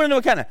 hey, you want to know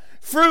what kind of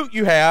fruit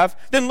you have?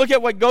 Then look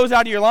at what goes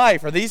out of your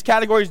life. Are these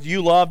categories? Do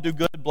you love, do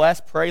good, bless,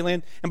 pray,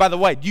 lend? And by the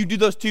way, do you do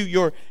those to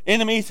your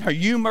enemies? Are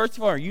you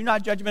merciful? Are you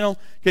not judgmental?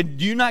 Do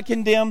you not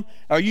condemn?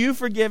 Are you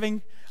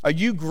forgiving? Are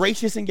you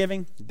gracious in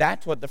giving?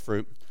 That's what the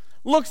fruit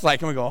looks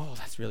like. And we go, oh,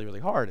 that's really, really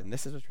hard. And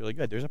this is what's really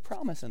good. There's a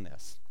promise in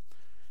this.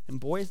 And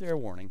boy, is there a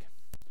warning.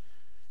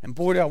 And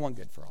boy, do I want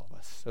good for all of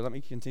us. So let me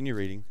continue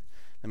reading.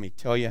 Let me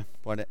tell you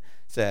what it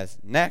says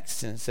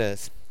next. And it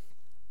says,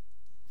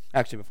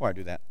 actually, before I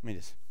do that, let me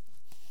just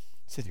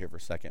sit here for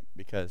a second,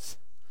 because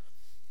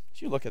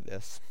as you look at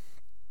this,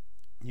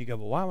 you go,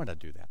 well, why would I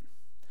do that?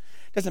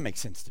 It doesn't make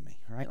sense to me,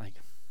 right? Like,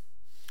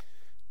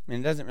 I mean,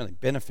 it doesn't really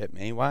benefit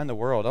me. Why in the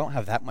world? I don't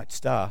have that much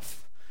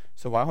stuff.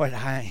 So why would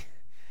I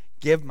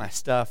give my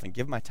stuff and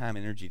give my time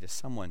and energy to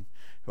someone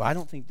who I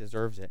don't think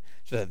deserves it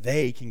so that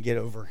they can get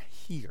over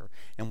here?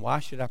 And why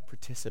should I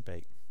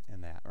participate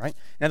in that, right?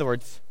 In other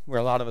words, where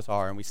a lot of us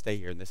are, and we stay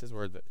here, and this is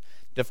where the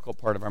difficult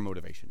part of our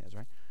motivation is,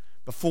 right?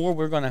 Before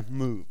we're going to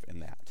move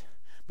in that,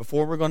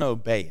 before we're going to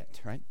obey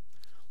it, right,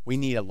 we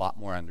need a lot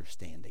more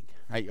understanding,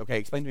 right? Okay,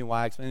 explain to me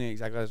why. Explain to me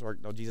exactly how this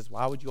works. No, Jesus,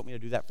 why would you want me to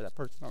do that for that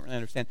person? I don't really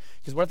understand.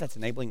 Because what if that's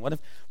enabling? What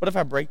if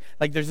I break?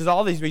 Like, there's just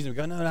all these reasons. We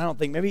go, no, I don't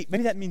think. Maybe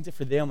that means it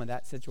for them in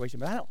that situation,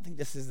 but I don't think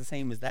this is the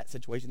same as that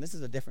situation. This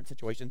is a different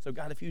situation. So,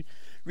 God, if you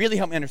really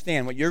help me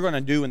understand what you're going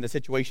to do in the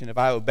situation if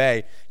I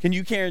obey, can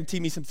you guarantee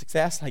me some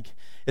success? Like,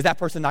 is that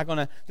person not going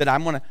to, that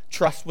I'm going to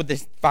trust with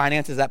this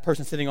finance? Is that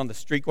person sitting on the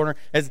street corner?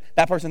 Is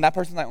that person not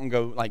going to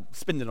go, like,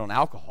 spend it on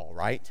alcohol,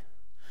 right?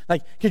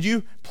 Like, could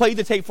you play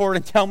the tape forward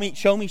and tell me,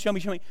 show me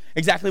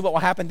exactly what will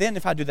happen then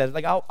if I do that?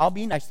 Like, I'll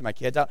be nice to my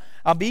kids.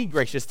 I'll be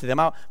gracious to them.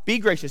 I'll be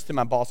gracious to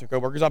my boss or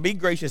coworkers. I'll be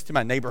gracious to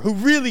my neighbor who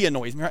really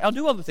annoys me. Right? I'll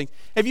do all those things.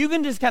 If you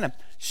can just kind of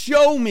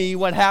show me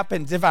what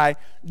happens if I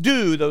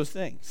do those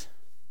things.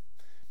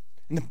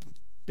 And the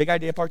big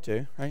idea part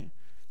 2, right?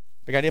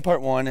 Big idea part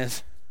 1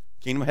 is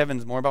kingdom of heaven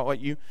is more about what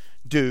you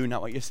do,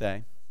 not what you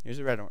say. Here's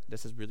the red one.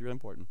 This is really, really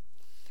important.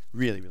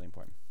 Really, really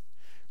important.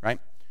 Right?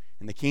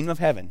 In the kingdom of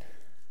heaven,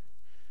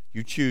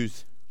 you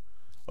choose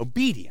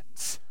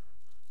obedience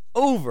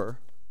over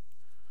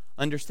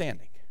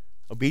understanding.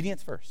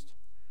 Obedience first,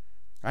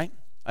 right?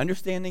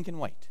 Understanding can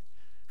wait.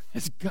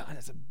 Because God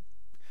is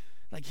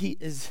He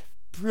is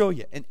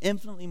brilliant and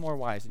infinitely more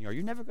wise than you are.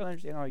 You're never going to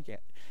understand all you can.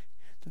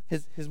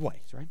 His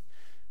ways, right?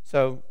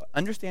 So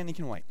understanding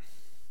can wait.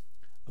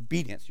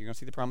 Obedience, you're going to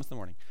see the promise in the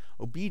morning.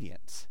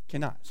 Obedience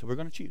cannot. So we're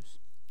going to choose.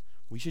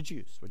 We should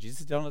choose. What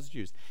Jesus is telling us to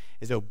choose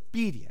is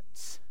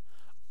obedience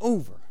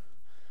over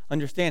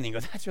understanding. You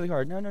go, that's really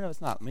hard. No,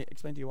 it's not. Let me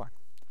explain to you why.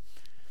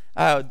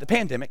 The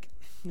pandemic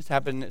just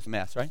happened. It's a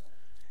mess, right?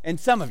 And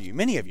some of you,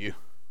 many of you,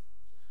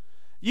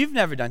 you've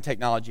never done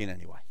technology in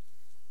any way,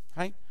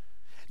 right?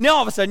 Now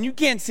all of a sudden you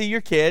can't see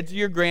your kids,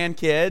 your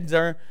grandkids,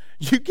 or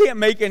you can't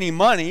make any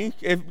money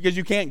because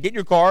you can't get in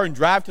your car and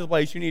drive to the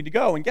place you need to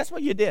go. And guess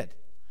what you did?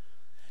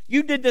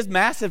 You did this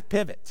massive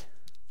pivot.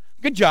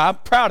 Good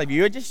job. Proud of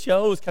you. It just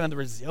shows kind of the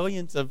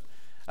resilience of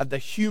the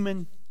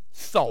human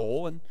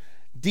soul and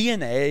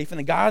DNA from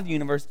the God of the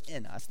universe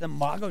in us, the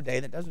Imago Dei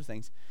that does those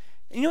things.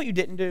 And you know what you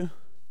didn't do?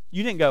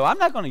 You didn't go, I'm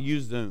not going to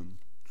use Zoom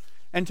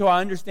until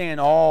I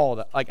understand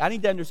I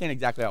need to understand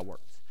exactly how it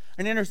works.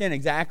 I need to understand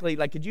exactly,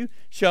 could you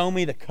show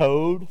me the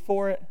code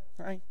for it,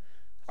 right?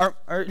 Or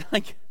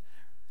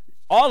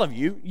all of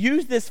you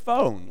use this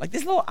phone,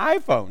 this little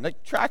iPhone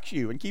that tracks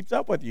you and keeps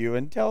up with you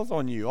and tells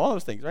on you, all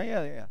those things, right?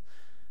 Yeah.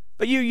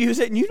 But you use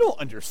it and you don't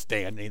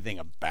understand anything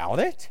about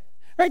it,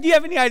 right? Do you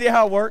have any idea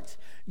how it works?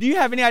 Do you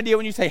have any idea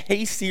when you say,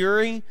 hey,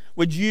 Siri,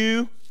 would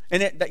you,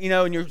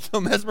 and you're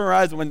so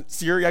mesmerized when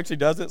Siri actually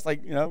does it, it's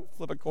like,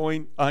 flip a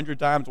coin 100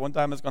 times, one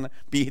time it's going to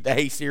be the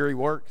hey, Siri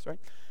works, right?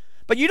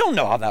 But you don't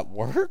know how that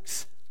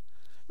works,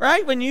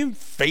 right? When you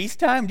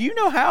FaceTime, do you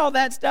know how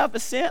that stuff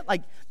is sent?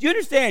 Do you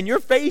understand your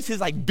face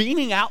is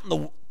beaming out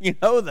in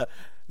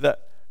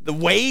the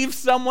waves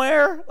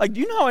somewhere? Do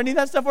you know how any of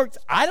that stuff works?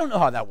 I don't know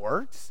how that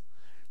works.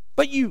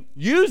 But you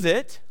use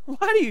it.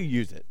 Why do you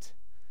use it?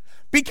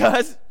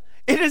 Because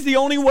it is the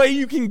only way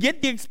you can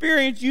get the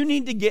experience you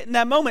need to get in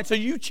that moment. So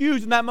you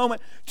choose in that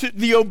moment to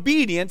the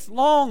obedience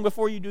long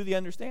before you do the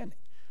understanding.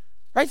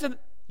 Right? So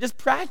just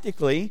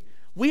practically,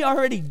 we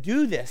already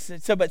do this.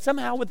 But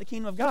somehow with the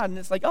kingdom of God, and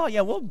it's oh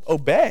yeah, we'll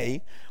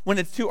obey when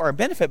it's to our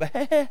benefit. But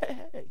hey,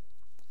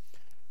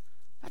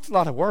 that's a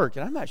lot of work,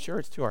 and I'm not sure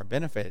it's to our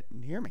benefit.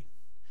 And hear me.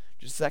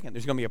 Just a second,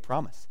 there's going to be a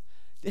promise.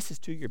 This is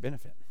to your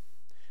benefit.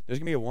 There's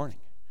going to be a warning.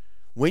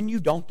 When you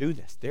don't do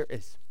this, there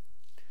is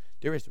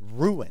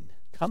ruin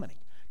coming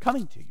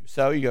to you.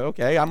 So you go,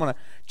 okay, I'm going to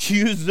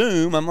choose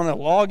Zoom. I'm going to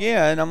log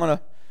in. I'm going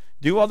to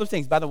do all those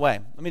things. By the way,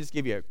 let me just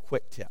give you a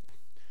quick tip.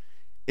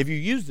 If you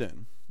use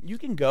Zoom, you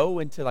can go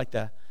into like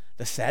the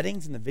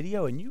settings in the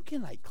video, and you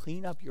can like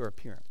clean up your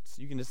appearance.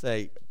 You can just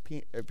say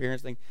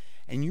appearance thing,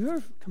 and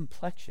your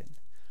complexion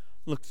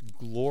looks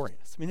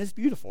glorious. I mean, it's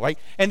beautiful, right?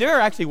 And there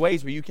are actually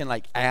ways where you can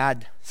like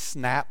add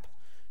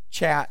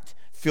Snapchat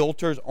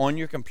filters on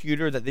your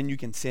computer that then you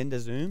can send to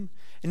Zoom.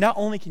 And not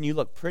only can you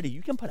look pretty,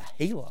 you can put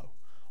a halo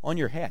on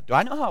your head. Do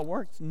I know how it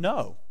works?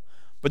 No.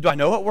 But do I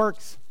know it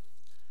works?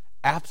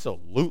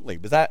 Absolutely.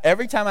 Because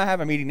every time I have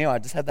a meeting now, I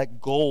just have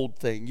that gold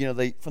thing,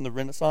 from the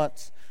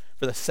Renaissance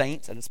for the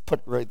saints. I just put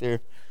it right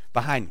there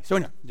behind me. So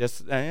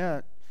that's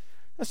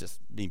just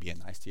me being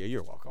nice to you.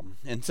 You're welcome.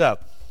 And so,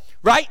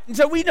 right? And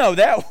so we know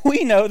that.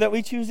 We know that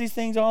we choose these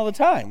things all the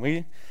time.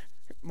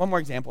 One more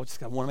example.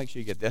 Just want to make sure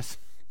you get this.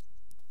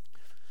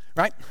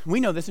 Right? We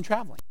know this in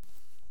traveling.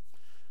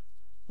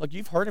 Look,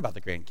 you've heard about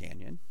the Grand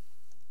Canyon.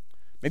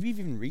 Maybe you've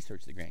even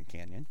researched the Grand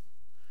Canyon.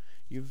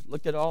 You've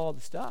looked at all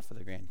the stuff of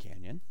the Grand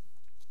Canyon.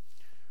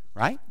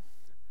 Right?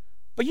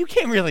 But you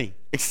can't really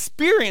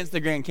experience the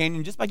Grand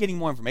Canyon just by getting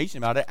more information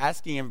about it,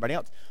 asking everybody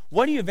else.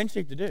 What do you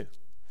eventually have to do?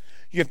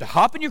 You have to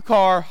hop in your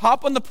car,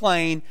 hop on the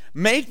plane,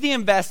 make the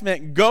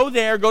investment, go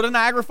there, go to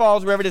Niagara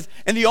Falls, wherever it is.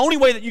 And the only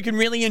way that you can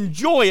really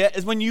enjoy it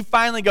is when you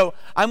finally go,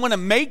 I'm going to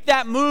make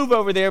that move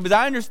over there, because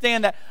I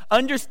understand that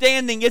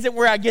understanding isn't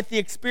where I get the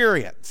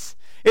experience.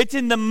 It's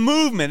in the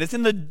movement. It's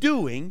in the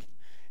doing.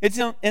 It's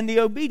in the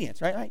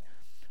obedience, right?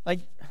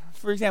 Like,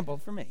 for example,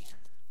 for me.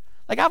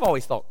 Like, I've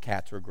always thought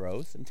cats were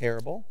gross and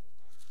terrible.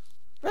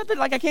 But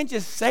like, I can't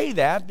just say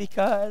that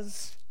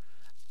because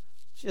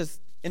it's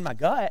just in my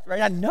gut,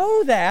 right? I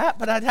know that,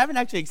 but I haven't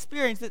actually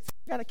experienced it. So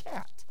I got a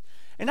cat.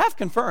 And I've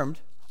confirmed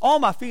all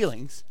my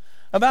feelings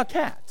about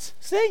cats.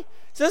 See?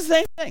 So it's the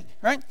same thing,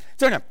 right?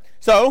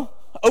 So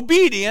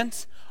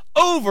obedience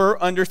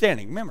over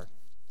understanding. Remember,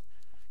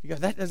 you go,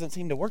 that doesn't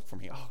seem to work for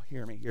me. Oh,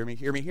 hear me.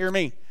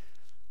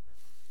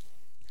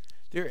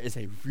 There is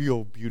a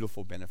real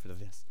beautiful benefit of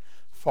this.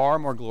 Far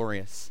more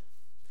glorious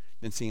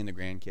than seeing the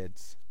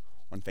grandkids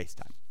on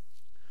FaceTime.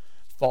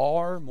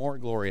 Far more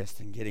glorious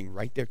than getting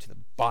right there to the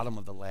bottom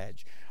of the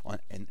ledge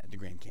in the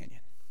Grand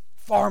Canyon.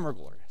 Far more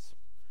glorious.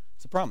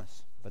 It's a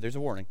promise, but there's a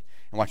warning.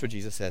 And watch what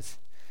Jesus says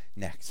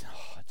next.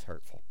 Oh, it's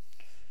hurtful.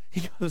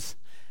 He goes,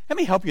 let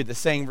me help you with the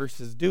saying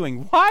versus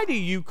doing. Why do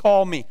you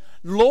call me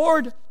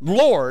Lord,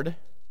 Lord,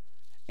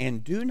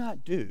 and do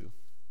not do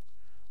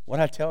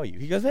what I tell you?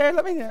 He goes, there,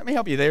 let me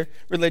help you there,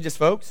 religious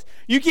folks.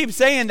 You keep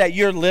saying that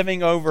you're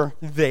living over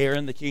there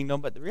in the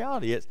kingdom, but the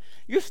reality is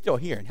you're still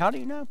here. And how do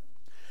you know?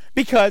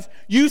 Because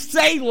you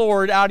say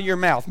Lord out of your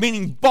mouth,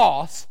 meaning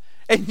boss,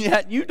 and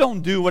yet you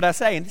don't do what I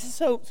say. And this is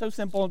so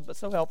simple but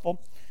so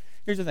helpful.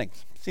 Here's the thing.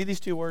 See these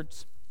two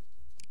words?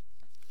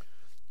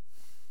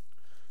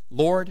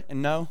 Lord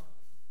and no.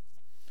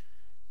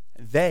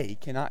 They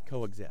cannot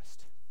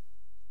coexist.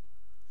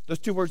 Those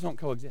two words don't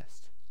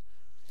coexist.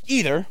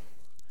 Either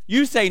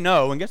you say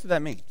no, and guess what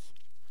that means?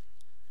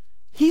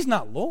 He's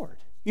not Lord.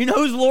 You know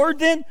who's Lord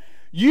then?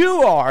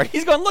 You are.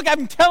 He's going, look,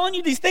 I'm telling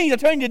you these things. I'm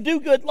telling you to do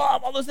good,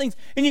 love, all those things.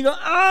 And you go,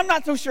 I'm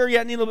not so sure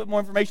yet. I need a little bit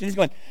more information. He's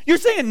going, you're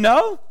saying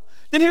no?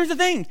 Then here's the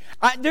thing.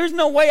 There's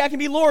no way I can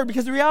be Lord,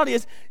 because the reality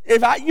is,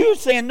 you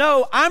saying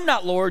no, I'm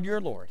not Lord, you're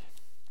Lord.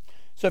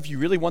 So if you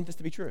really want this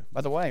to be true,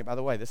 by the way,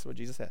 this is what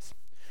Jesus says.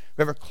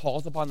 Whoever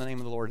calls upon the name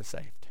of the Lord is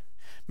saved.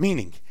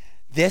 Meaning,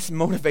 this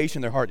motivation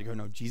in their heart to go,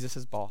 no, Jesus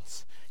is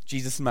boss.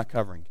 Jesus is my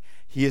covering.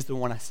 He is the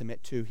one I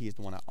submit to. He is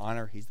the one I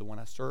honor. He's the one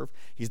I serve.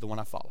 He's the one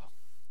I follow.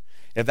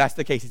 If that's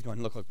the case, he's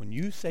going, look, when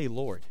you say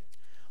Lord,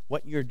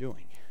 what you're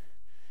doing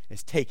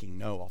is taking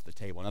no off the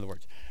table. In other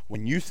words,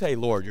 when you say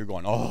Lord, you're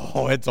going,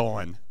 oh, it's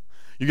on.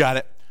 You got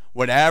it.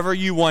 Whatever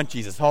you want,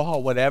 Jesus. Oh,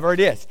 whatever it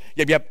is.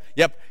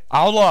 Yep.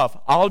 I'll love.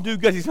 I'll do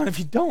good. He's going, if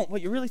you don't,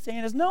 what you're really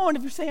saying is no. And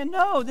if you're saying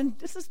no, then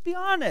just let's be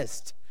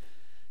honest.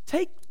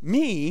 Take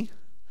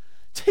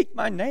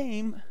my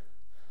name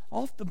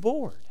off the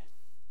board.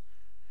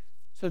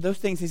 So those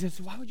things, he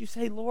says, why would you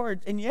say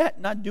Lord and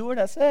yet not do what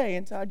I say?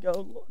 And so I'd go,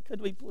 Lord,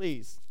 could we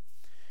please?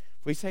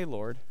 If we say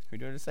Lord, we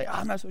do it to say,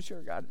 I'm not so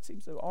sure, God. It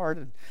seems so hard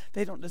and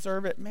they don't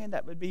deserve it. Man,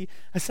 that would be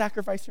a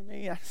sacrifice for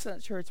me. I'm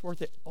not sure it's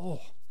worth it. Oh,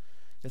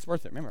 it's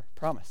worth it. Remember,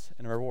 promise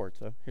and a reward.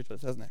 So here's what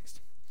it says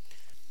next.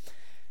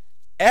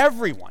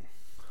 Everyone,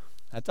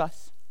 that's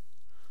us.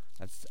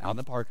 That's out in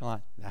the parking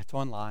lot. That's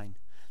online.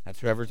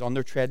 That's whoever's on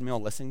their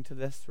treadmill listening to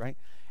this, right?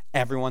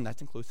 Everyone,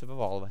 that's inclusive of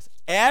all of us.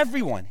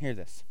 Everyone, hear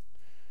this,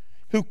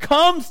 who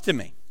comes to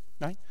me,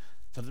 right?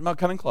 Something about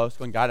coming close,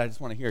 going, God, I just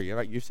want to hear you,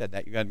 right? You said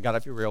that. You got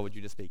if you're real, would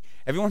you just speak?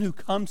 Everyone who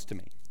comes to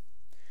me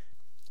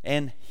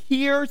and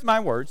hears my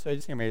words, so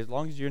just hear me, as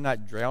long as you're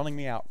not drowning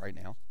me out right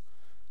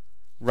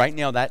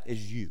now, that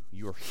is you.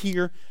 You are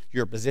here,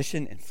 you're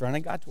positioned in front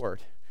of God's word.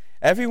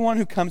 Everyone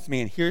who comes to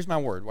me and hears my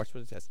word, watch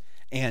what it says,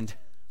 and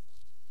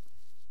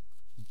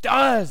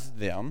does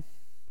them,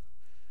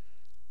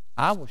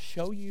 I will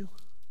show you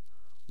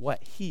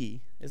what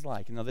he is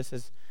like. And now this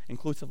is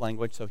inclusive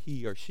language, so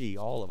he or she,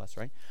 all of us,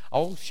 right?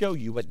 I'll show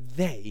you what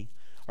they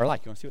are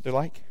like. You want to see what they're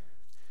like?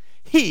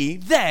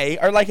 They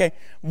are like a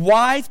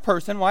wise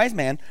person, wise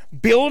man,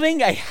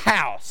 building a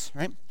house,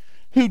 right?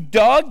 Who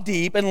dug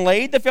deep and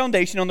laid the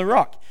foundation on the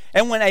rock.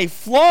 And when a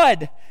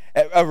flood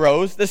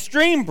arose, the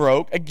stream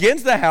broke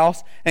against the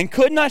house and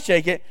could not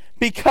shake it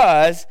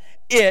because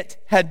it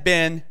had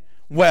been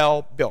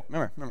well built.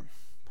 Remember,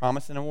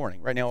 promise and a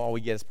warning. Right now, all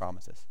we get is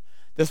promises.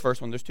 This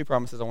first one, there's two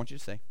promises I want you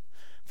to see.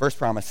 First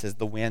promise is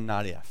the when,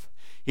 not if.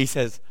 He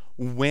says,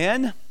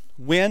 when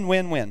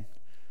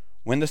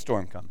the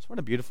storm comes. What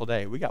a beautiful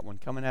day. We got one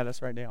coming at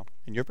us right now,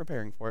 and you're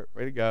preparing for it,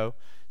 ready to go.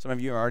 Some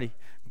of you are already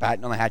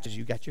batting on the hatches.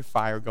 You got your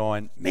fire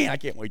going. Man, I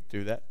can't wait to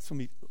do that. Some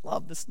of you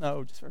love the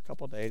snow just for a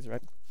couple of days,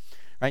 right?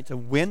 Right, so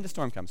when the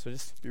storm comes, so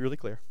just be really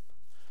clear.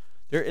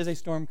 There is a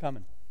storm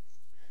coming.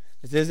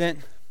 This isn't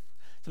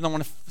something I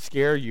want to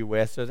scare you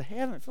with. So, hey, I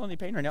haven't felt any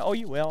pain right now. Oh,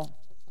 you will.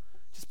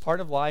 Just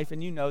part of life,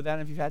 and you know that.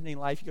 And if you've had any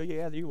life, you go,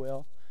 yeah, you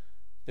will.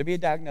 There'll be a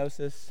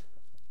diagnosis.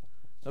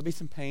 There'll be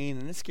some pain,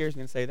 and it scares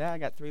me to say that. I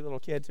got 3 little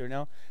kids here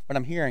now. What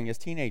I'm hearing is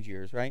teenage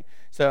years, right?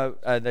 So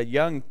the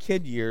young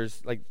kid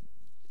years,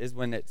 is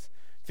when it's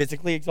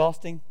physically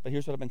exhausting. But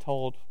here's what I've been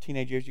told: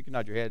 teenage years, you can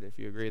nod your head if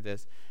you agree with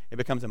this. It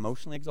becomes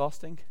emotionally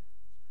exhausting,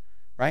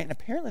 right? And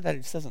apparently that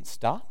just doesn't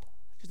stop.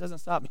 It just doesn't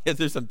stop because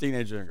there's some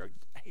teenagers who go,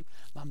 "Hey,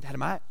 Mom, Dad,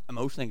 am I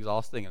emotionally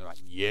exhausting?" And they're like,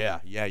 "Yeah,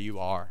 you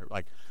are."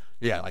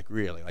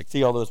 Really.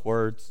 See all those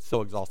words,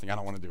 so exhausting. I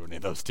don't want to do any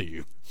of those to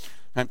you.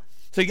 Right?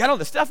 So you got all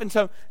this stuff, and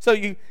so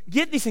you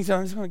get these things, and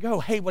I'm just going to go,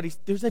 hey,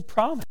 there's a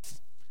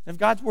promise. If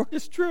God's word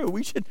is true,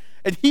 we should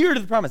adhere to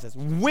the promises.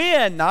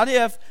 When, not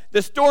if,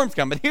 the storms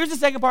come. But here's the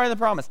second part of the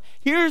promise.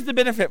 Here's the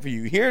benefit for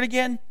you. Hear it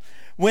again.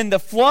 When the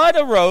flood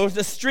arose,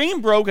 the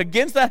stream broke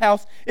against that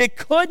house. It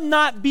could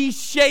not be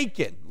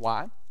shaken.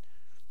 Why?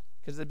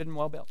 Because it had been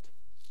well built.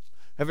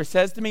 Whoever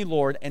says to me,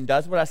 Lord, and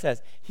does what I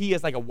says, he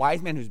is like a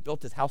wise man who's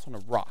built his house on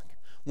a rock.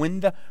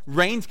 When the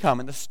rains come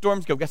and the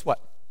storms go, guess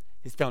what?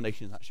 His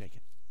foundation is not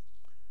shaken.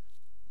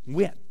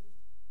 When?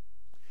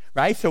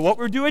 Right? So what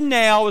we're doing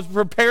now is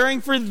preparing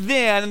for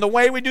then, and the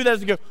way we do that is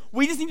to go,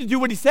 we just need to do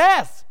what he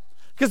says.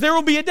 Because there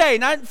will be a day,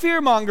 not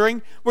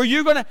fear-mongering, where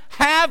you're going to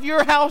have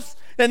your house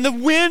and the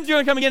winds are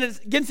going to come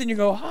against it, and you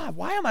go,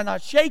 why am I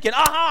not shaken?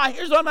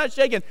 Here's why I'm not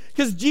shaken.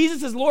 Because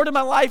Jesus is Lord of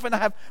my life, and I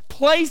have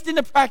placed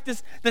into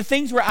practice the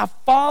things where I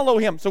follow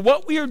him. So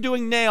what we are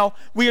doing now,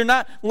 we are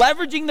not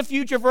leveraging the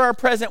future for our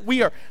present.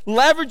 We are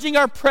leveraging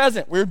our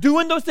present. We're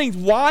doing those things.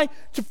 Why?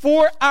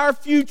 For our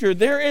future.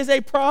 There is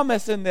a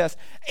promise in this,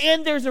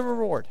 and there's a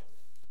reward.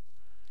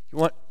 You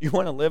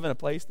want to live in a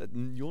place that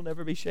you'll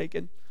never be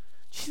shaken?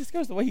 Jesus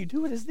goes, the way you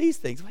do it is these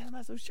things. Why am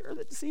I so sure?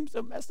 That seems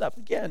so messed up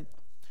again.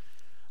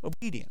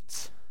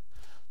 Obedience,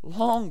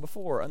 long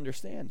before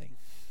understanding.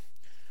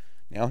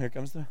 Now here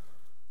comes the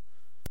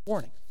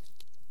warning.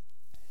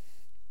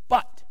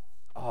 But,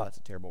 that's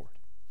a terrible word.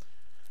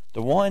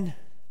 The one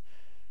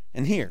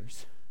and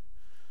hears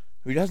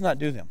who does not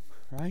do them,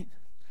 right?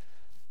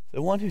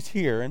 The one who's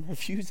here and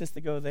refuses to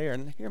go there.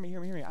 And hear me.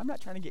 I'm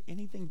not trying to get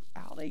anything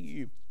out of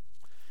you.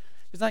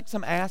 It's like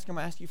some I'm going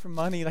to ask you for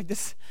money. Like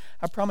this,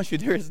 I promise you,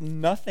 there is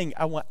nothing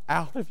I want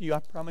out of you. I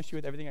promise you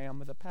with everything I am,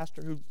 with a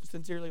pastor who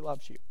sincerely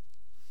loves you.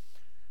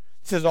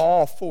 This is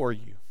all for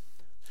you.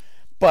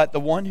 But the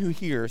one who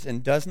hears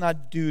and does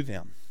not do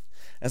them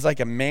is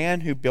like a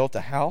man who built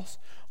a house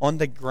on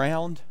the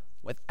ground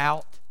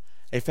without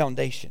a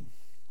foundation.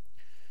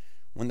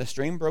 When the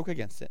stream broke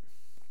against it,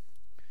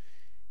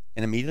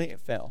 and immediately it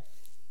fell,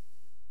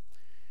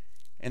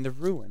 and the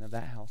ruin of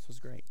that house was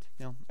great.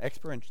 Now,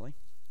 experientially,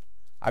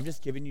 I've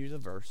just given you the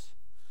verse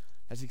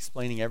that's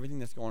explaining everything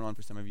that's going on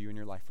for some of you in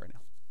your life right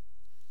now.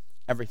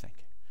 Everything.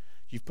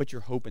 You've put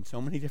your hope in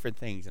so many different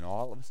things, and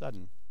all of a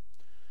sudden,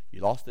 you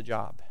lost the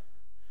job.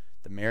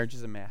 The marriage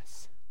is a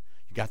mess.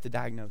 You got the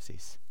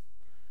diagnoses,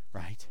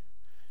 right?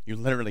 You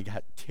literally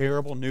got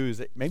terrible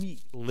news, maybe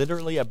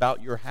literally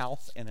about your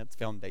house and its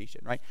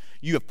foundation, right?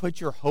 You have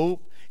put your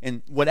hope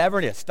in whatever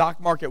it is,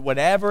 stock market,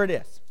 whatever it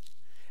is.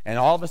 And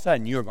all of a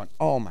sudden, you're going,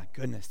 oh my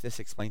goodness, this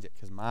explains it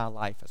because my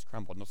life has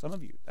crumbled. No, some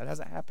of you, that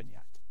hasn't happened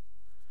yet.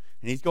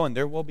 And he's going,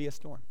 there will be a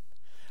storm.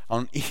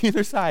 On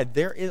either side,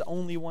 there is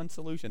only one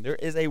solution. There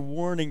is a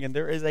warning and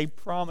there is a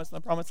promise. And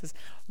the promise is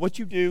what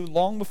you do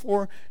long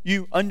before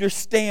you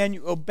understand,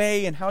 you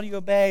obey. And how do you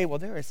obey? Well,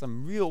 there are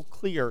some real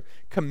clear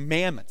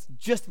commandments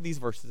just in these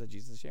verses that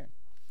Jesus is sharing.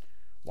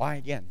 Why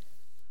again?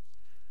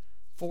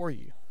 For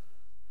you.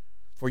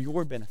 For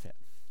your benefit.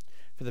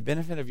 For the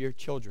benefit of your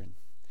children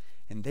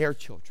and their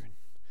children.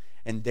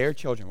 And their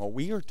children. What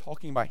we are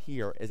talking about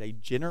here is a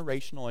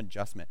generational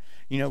adjustment.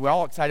 You know, we're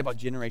all excited about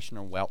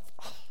generational wealth.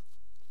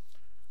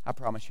 I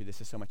promise you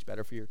this is so much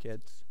better for your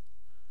kids.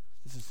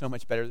 This is so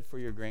much better for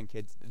your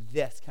grandkids.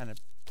 This kind of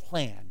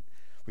plan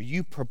where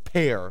you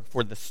prepare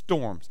for the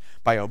storms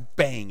by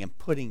obeying and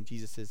putting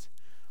Jesus'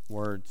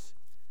 words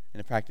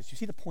into practice. You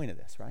see the point of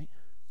this, right?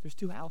 There's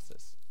 2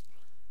 houses.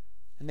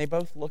 And they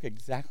both look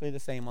exactly the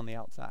same on the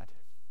outside.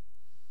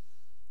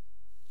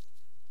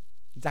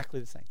 Exactly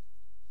the same.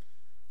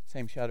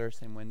 Same shutters,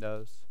 same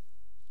windows.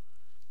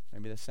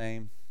 Maybe the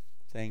same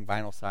thing,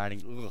 vinyl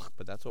siding. Ugh,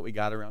 but that's what we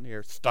got around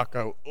here.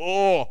 Stucco.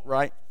 Oh,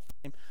 right?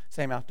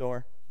 Same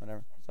outdoor.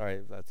 Whatever. Sorry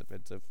if that's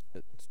offensive.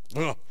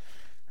 Ugh.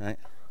 Right?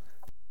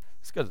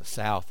 Let's go to the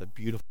south. The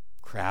beautiful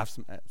crafts.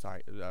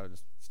 Sorry, I'll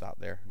just stop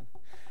there.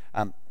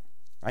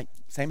 Right?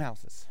 Same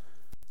houses.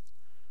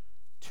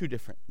 2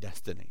 different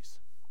destinies.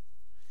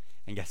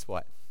 And guess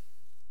what?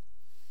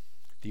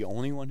 The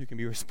only one who can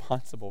be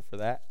responsible for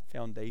that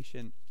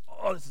foundation,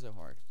 oh, this is so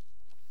hard,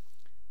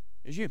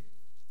 is you.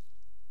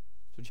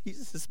 So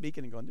Jesus is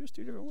speaking and going, there's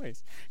 2 different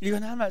ways. You're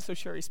going, I'm not so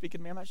sure he's speaking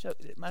to me. I'm not sure.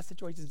 My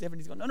situation is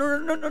different. He's going,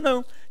 no.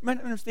 You might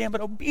not understand,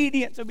 but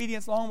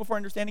obedience long before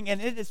understanding,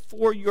 and it is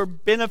for your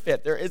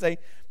benefit. There is a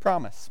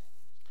promise.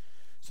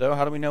 So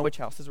how do we know which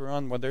houses we're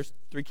on? Well, there's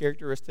 3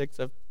 characteristics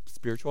of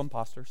spiritual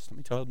imposters. Let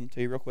me tell them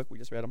to you real quick. We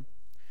just read them.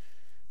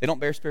 They don't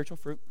bear spiritual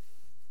fruit.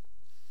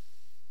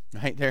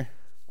 Right there.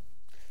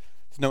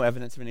 There's no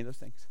evidence of any of those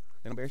things.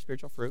 They don't bear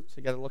spiritual fruit. So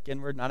you got to look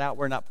inward, not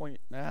outward, not point.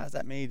 Is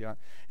that me?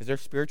 Is there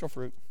spiritual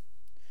fruit?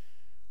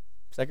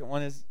 Second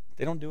one is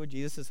they don't do what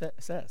Jesus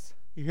says.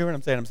 You hear what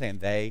I'm saying? I'm saying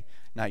they,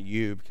 not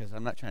you, because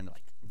I'm not trying to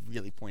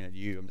really point at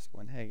you. I'm just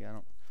going, hey,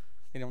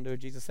 they don't do what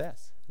Jesus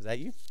says. Is that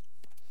you?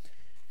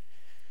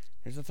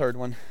 Here's the third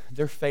one.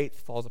 Their faith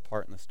falls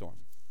apart in the storm.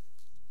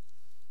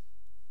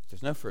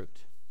 There's no fruit.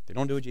 They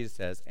don't do what Jesus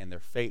says, and their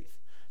faith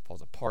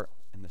falls apart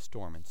in the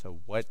storm. And so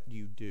what do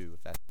you do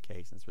if that's the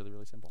case? And it's really,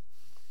 really simple.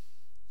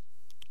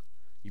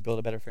 You build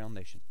a better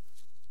foundation.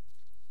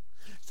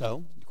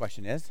 So the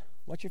question is,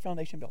 what's your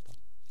foundation built on?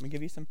 Let me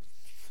give you some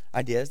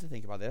ideas to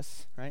think about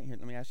this. Right here,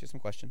 let me ask you some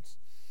questions.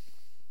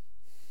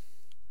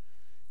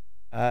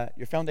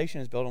 Your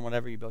foundation is built on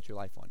whatever you built your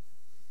life on.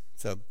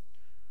 So let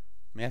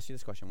me ask you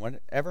this question.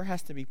 Whatever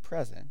has to be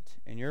present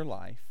in your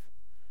life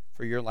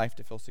for your life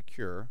to feel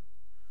secure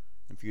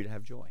and for you to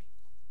have joy?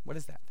 What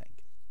is that thing?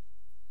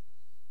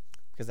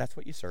 Because that's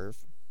what you serve.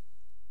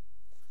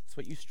 It's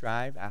what you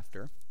strive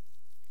after.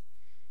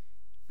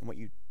 And what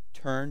you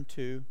turn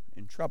to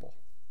in trouble.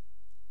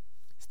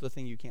 It's the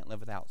thing you can't live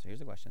without. So here's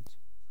the questions.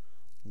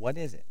 What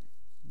is it?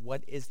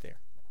 What is there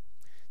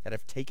that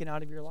if taken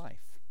out of your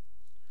life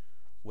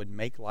would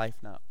make life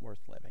not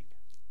worth living?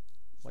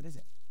 What is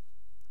it?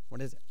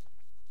 What is it?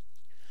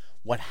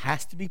 What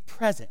has to be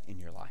present in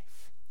your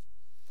life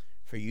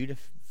for you to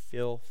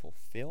feel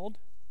fulfilled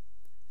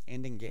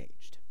and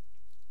engaged?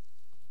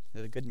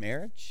 Is it a good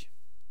marriage?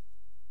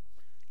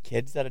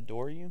 Kids that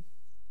adore you?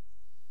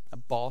 A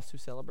boss who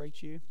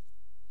celebrates you?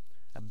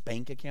 A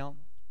bank account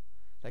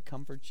that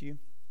comforts you?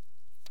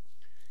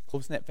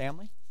 Close-knit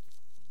family?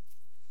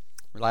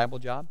 Reliable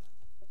job?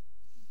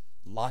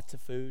 Lots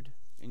of food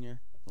in your,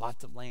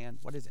 lots of land?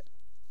 What is it?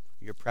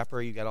 You're a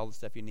prepper, you got all the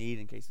stuff you need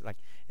in case,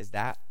 is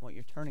that what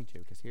you're turning to?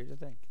 Because here's the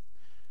thing.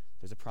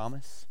 There's a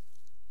promise.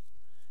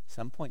 At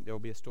some point there will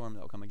be a storm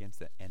that will come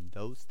against it, and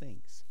those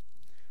things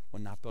will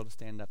not be able to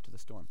stand up to the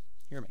storm.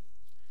 Hear me.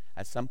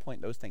 At some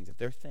point, those things, if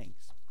they're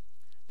things,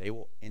 they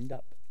will end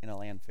up in a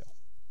landfill.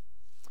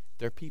 If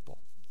they're people,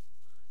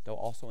 they'll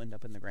also end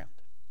up in the ground.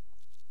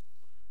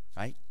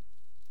 Right?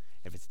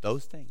 If it's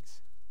those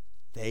things,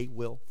 they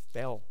will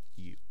fail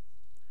you.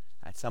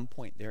 At some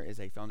point, there is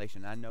a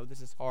foundation. I know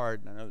this is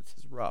hard, and I know this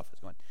is rough.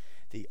 It's going,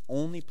 the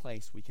only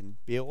place we can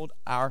build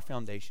our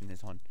foundation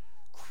is on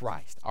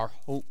Christ. Our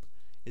hope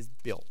is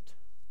built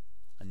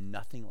on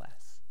nothing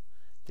less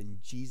than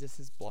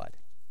Jesus' blood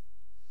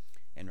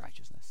and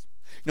righteousness.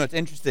 You know, what's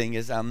interesting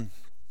is a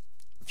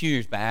few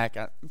years back,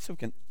 I'm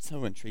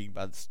so intrigued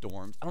by the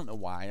storms. I don't know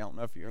why. I don't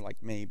know if you're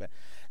like me, but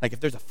if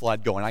there's a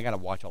flood going, I got to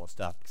watch all the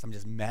stuff because I'm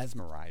just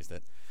mesmerized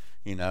at,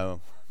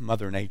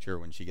 Mother Nature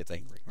when she gets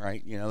angry,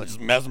 right? Just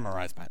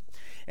mesmerized by it.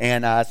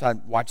 And so I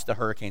watched the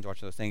hurricanes,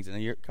 watched those things. And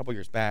a couple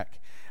years back,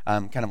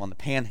 kind of on the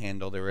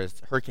panhandle, there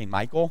was Hurricane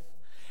Michael,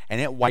 and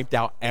it wiped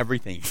out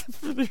everything.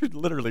 There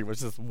literally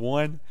was just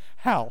one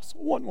house,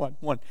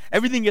 one.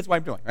 Everything gets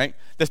wiped away, right?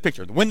 This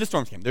picture, when the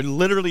storms came, there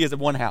literally is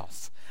one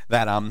house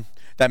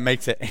that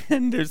makes it.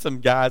 And there's some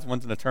guys,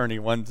 one's an attorney,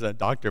 one's a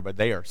doctor, but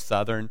they are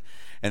Southern,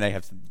 and they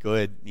have some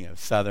good,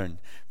 Southern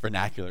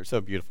vernacular.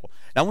 So beautiful.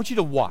 Now I want you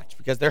to watch,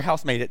 because their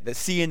house made it, that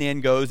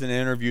CNN goes and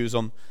interviews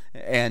them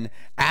and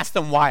asks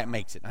them why it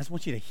makes it. I just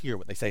want you to hear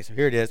what they say. So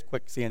here it is,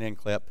 quick CNN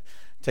clip.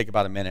 Take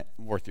about a minute,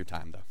 worth your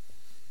time though.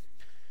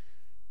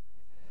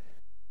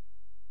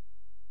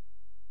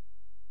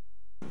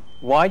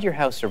 Why'd your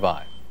house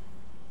survive?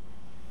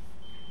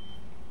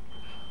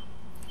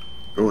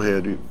 Go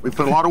ahead. We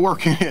put a lot of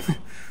work in it.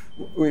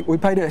 We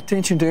paid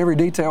attention to every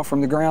detail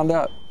from the ground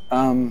up.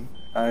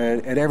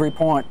 At every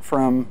point,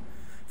 from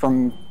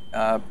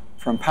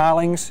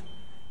pilings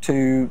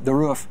to the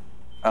roof,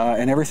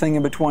 and everything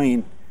in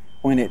between.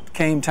 When it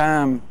came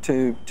time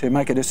to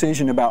make a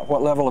decision about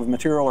what level of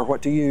material or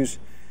what to use,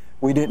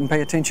 we didn't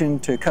pay attention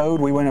to code.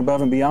 We went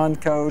above and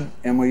beyond code,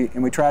 and we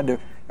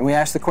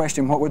asked the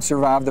question, what would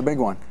survive the big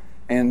one?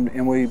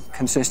 And we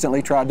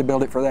consistently tried to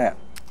build it for that.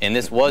 And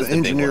this was the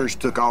engineers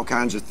took all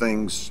kinds of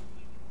things.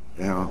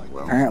 Well,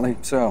 apparently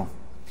so.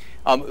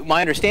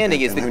 My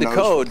understanding is that And the who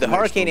knows code, what the the next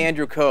Hurricane one-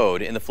 Andrew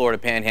code in the Florida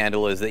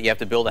Panhandle is that you have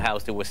to build a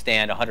house to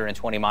withstand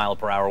 120 mile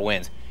per hour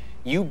winds.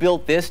 You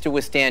built this to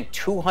withstand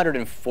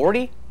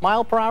 240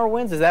 mile per hour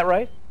winds, is that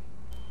right?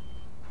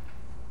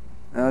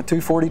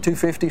 240,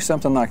 250,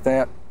 something like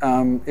that.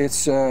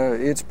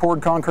 It's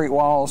poured concrete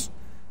walls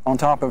on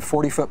top of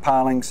 40-foot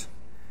pilings,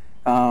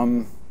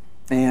 and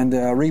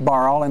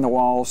rebar all in the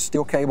walls.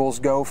 Steel cables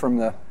go from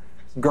the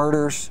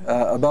girders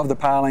above the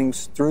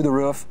pilings through the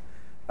roof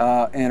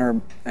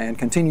and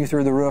continue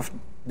through the roof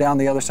down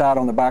the other side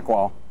on the back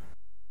wall.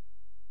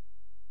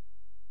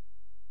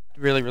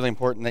 Really, really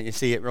important that you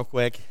see it real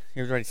quick.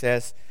 Here's what he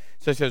says.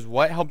 So he says,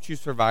 what helped you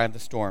survive the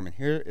storm? And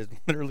here is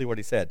literally what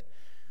he said.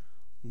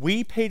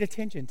 We paid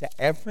attention to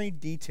every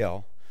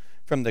detail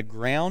from the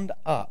ground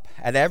up,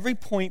 at every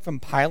point from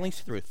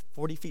pilings through,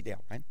 40 feet down,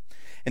 right?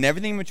 And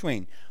everything in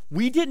between.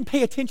 We didn't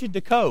pay attention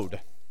to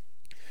code.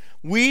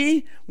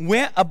 We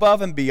went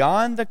above and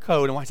beyond the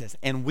code, and watch this,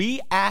 and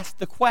we asked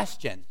the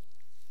question,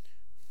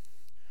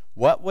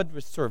 what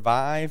would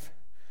survive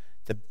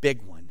the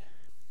big one?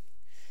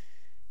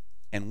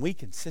 And we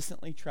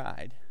consistently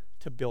tried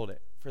to build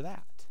it for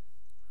that.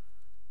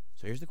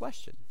 So here's the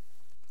question.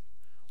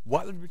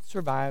 What would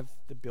survive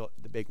the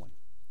big one?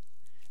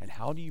 And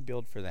how do you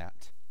build for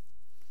that?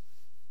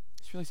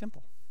 It's really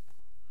simple.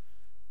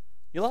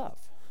 You love.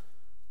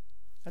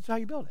 That's how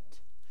you build it.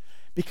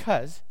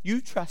 Because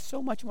you trust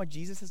so much in what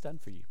Jesus has done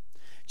for you.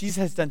 Jesus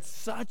has done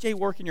such a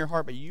work in your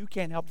heart, but you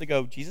can't help to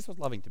go, Jesus was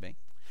loving to me.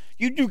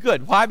 You do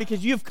good. Why?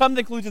 Because you have come to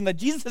the conclusion that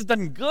Jesus has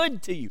done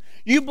good to you.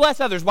 You bless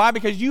others. Why?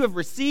 Because you have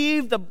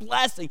received the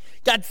blessing.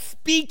 God's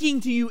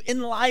speaking to you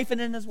in life and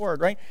in his word,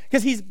 right?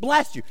 Because he's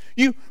blessed you.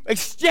 You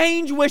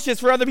exchange wishes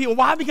for other people.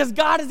 Why? Because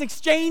God has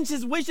exchanged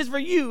his wishes for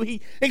you.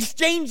 He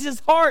exchanged his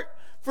heart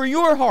for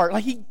your heart.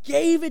 Like he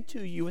gave it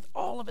to you with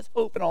all of his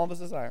hope and all of his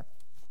desire.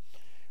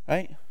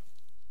 Right?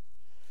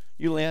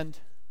 You lend.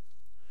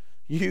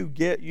 You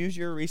use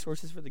your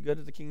resources for the good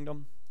of the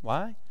kingdom.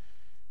 Why?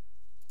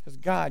 Because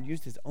God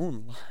used his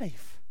own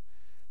life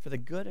for the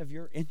good of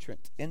your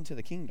entrance into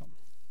the kingdom.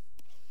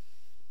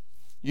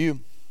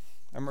 You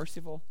are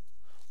merciful.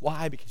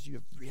 Why? Because you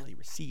have really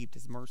received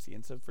his mercy.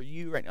 And so for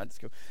you right now,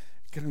 just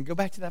go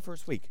back to that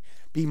first week.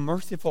 Be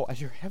merciful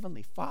as your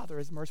heavenly Father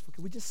is merciful.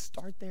 Could we just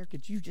start there?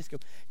 Could you just go,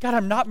 God,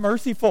 I'm not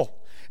merciful.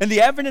 And the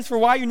evidence for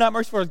why you're not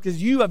merciful is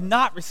because you have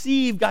not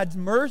received God's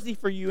mercy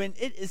for you, and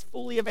it is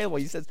fully available.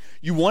 He says,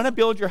 you want to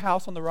build your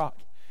house on the rock.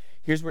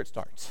 Here's where it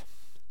starts.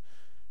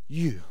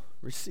 You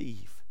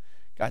receive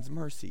God's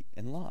mercy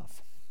and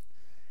love.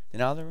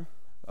 Then out of the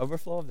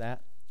overflow of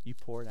that, you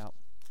pour it out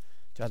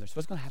to others. So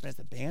what's going to happen is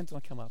the band's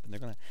going to come up and they're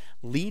going to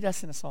lead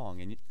us in a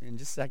song. And in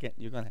just a second,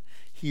 you're going to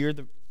hear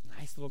the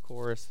nice little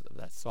chorus of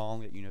that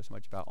song that you know so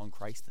much about. On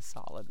Christ the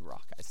solid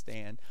rock I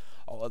stand.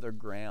 All other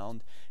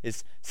ground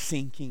is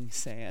sinking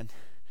sand.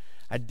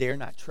 I dare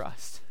not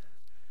trust.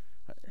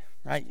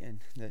 Right?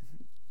 And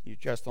you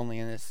trust only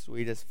in his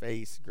sweetest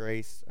face,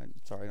 grace. I'm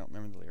sorry, I don't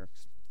remember the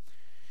lyrics.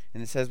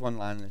 And it says one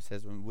line, and it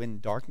says, when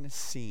darkness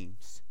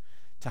seems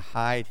to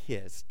hide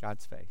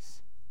God's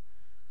face,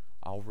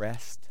 I'll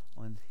rest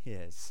on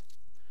his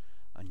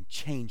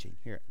unchanging,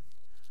 hear it,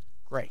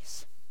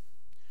 grace.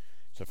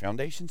 So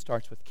foundation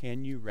starts with,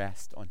 can you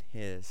rest on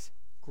his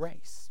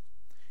grace?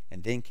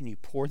 And then can you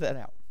pour that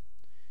out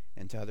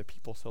into other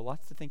people? So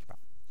lots to think about.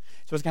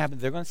 So what's going to happen?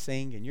 They're going to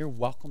sing, and you're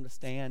welcome to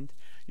stand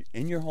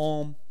in your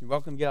home. You're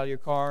welcome to get out of your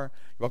car.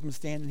 You're welcome to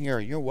stand in here. Or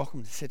you're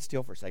welcome to sit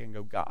still for a second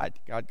and go,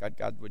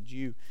 God, would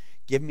you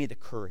give me the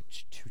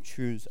courage to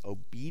choose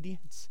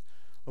obedience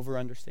over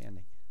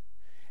understanding?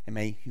 And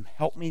may you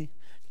help me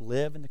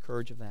live in the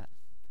courage of that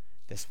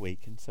this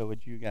week. And so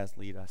would you guys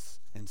lead us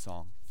in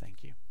song?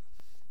 Thank you.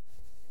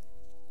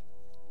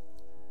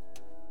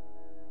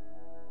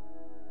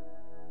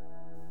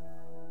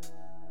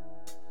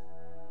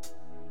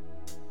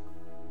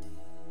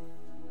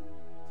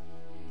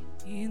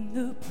 In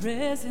the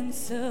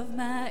presence of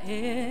my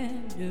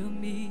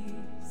enemies,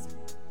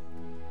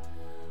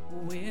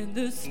 when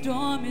the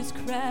storm is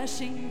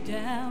crashing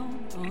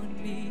down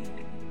on me,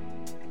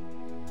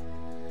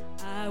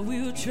 I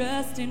will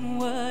trust in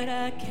what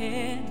I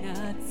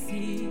cannot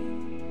see.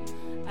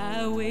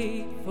 I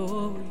wait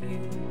for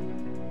you.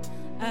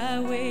 I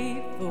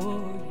wait for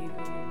you.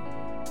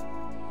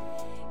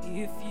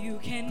 If you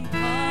can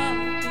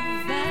part the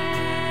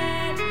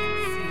valley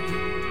sea,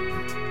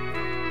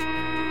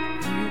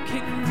 you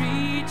can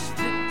reach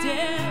the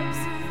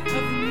depths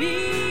of me.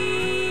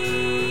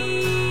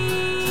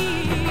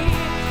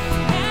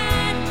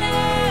 And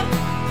no,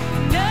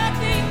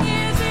 nothing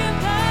is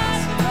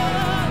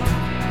impossible.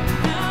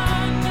 No,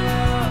 no,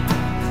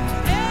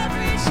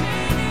 every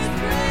chain is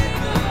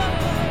breakable.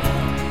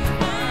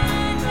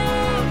 I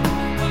know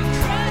on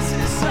Christ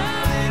is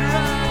solid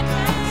rock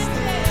I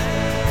stand.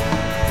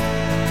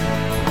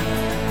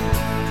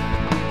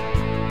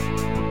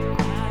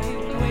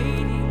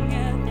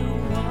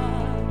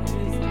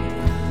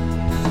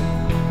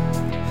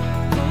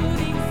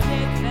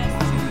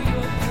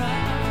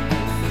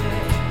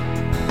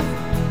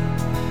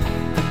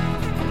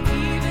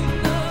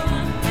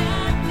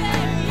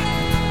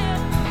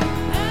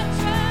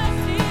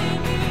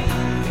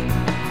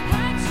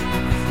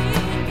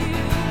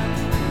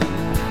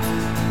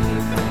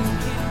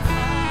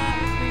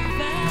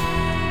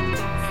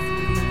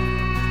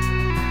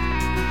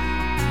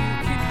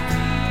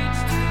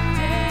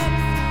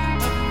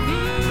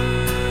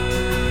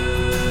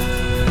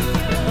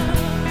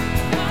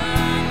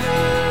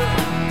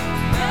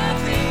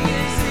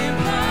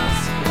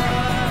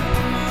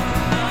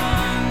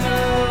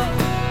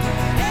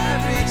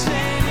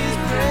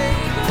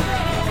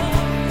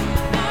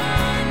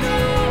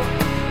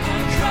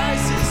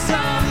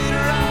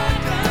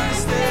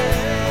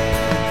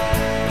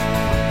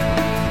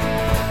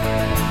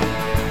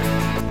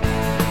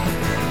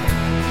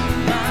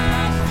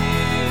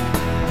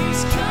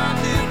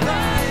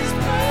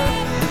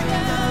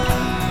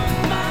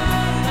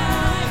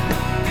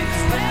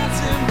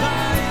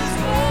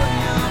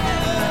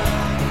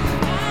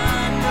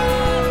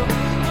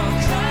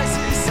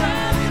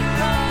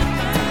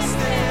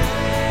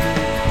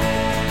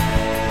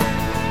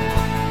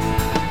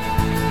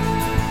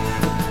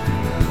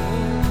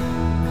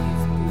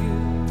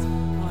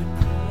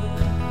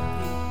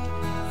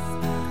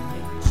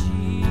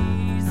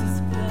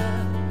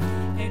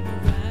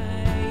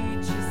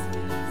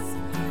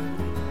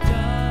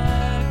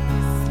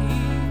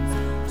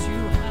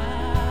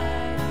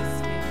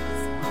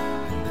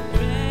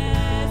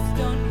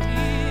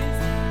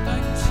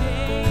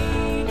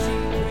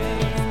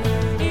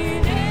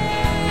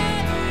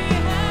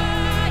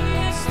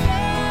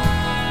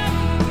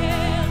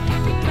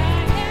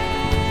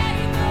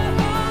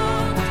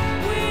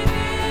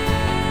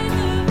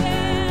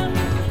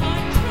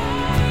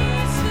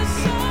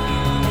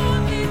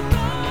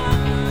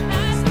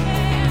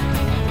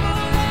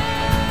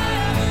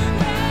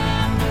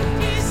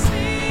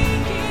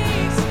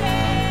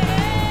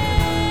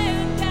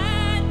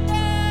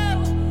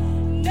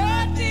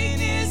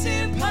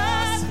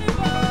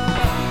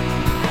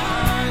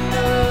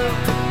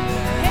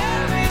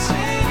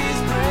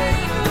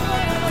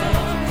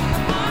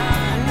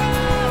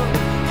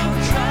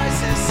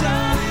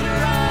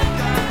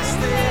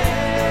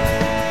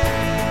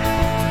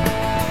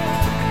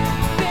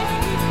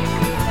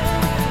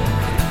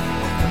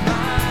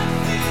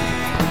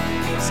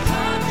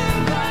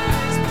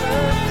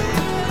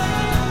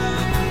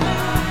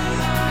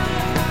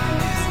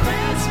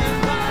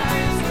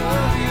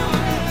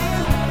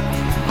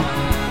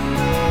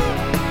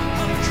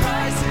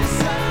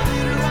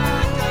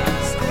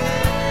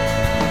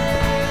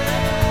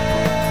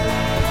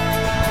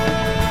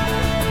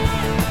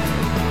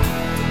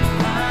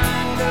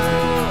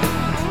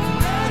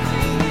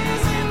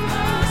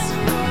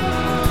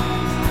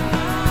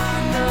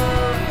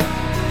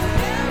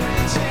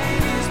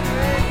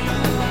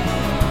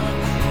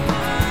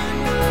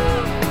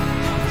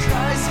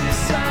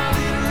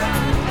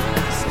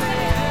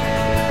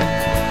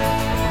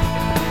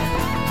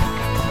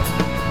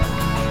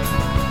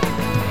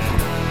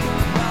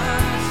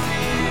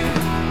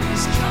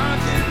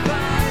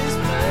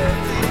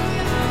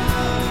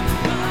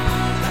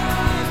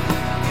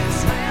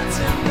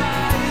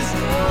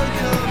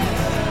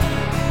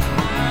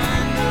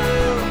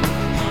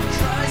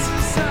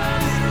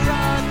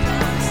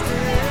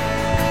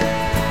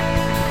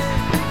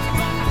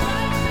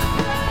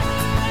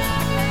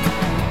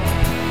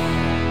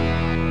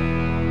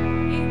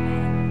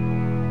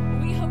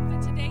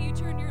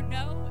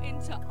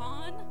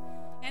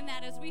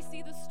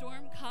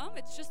 come,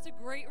 it's just a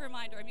great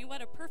reminder. I mean,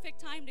 what a perfect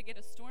time to get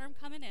a storm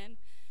coming in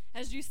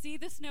as you see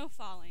the snow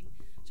falling.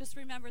 Just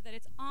remember that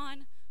it's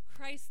on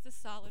Christ the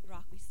solid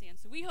rock we stand.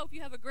 So we hope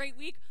you have a great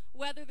week,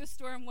 weather the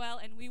storm well,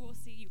 and we will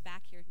see you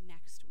back here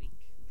next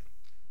week.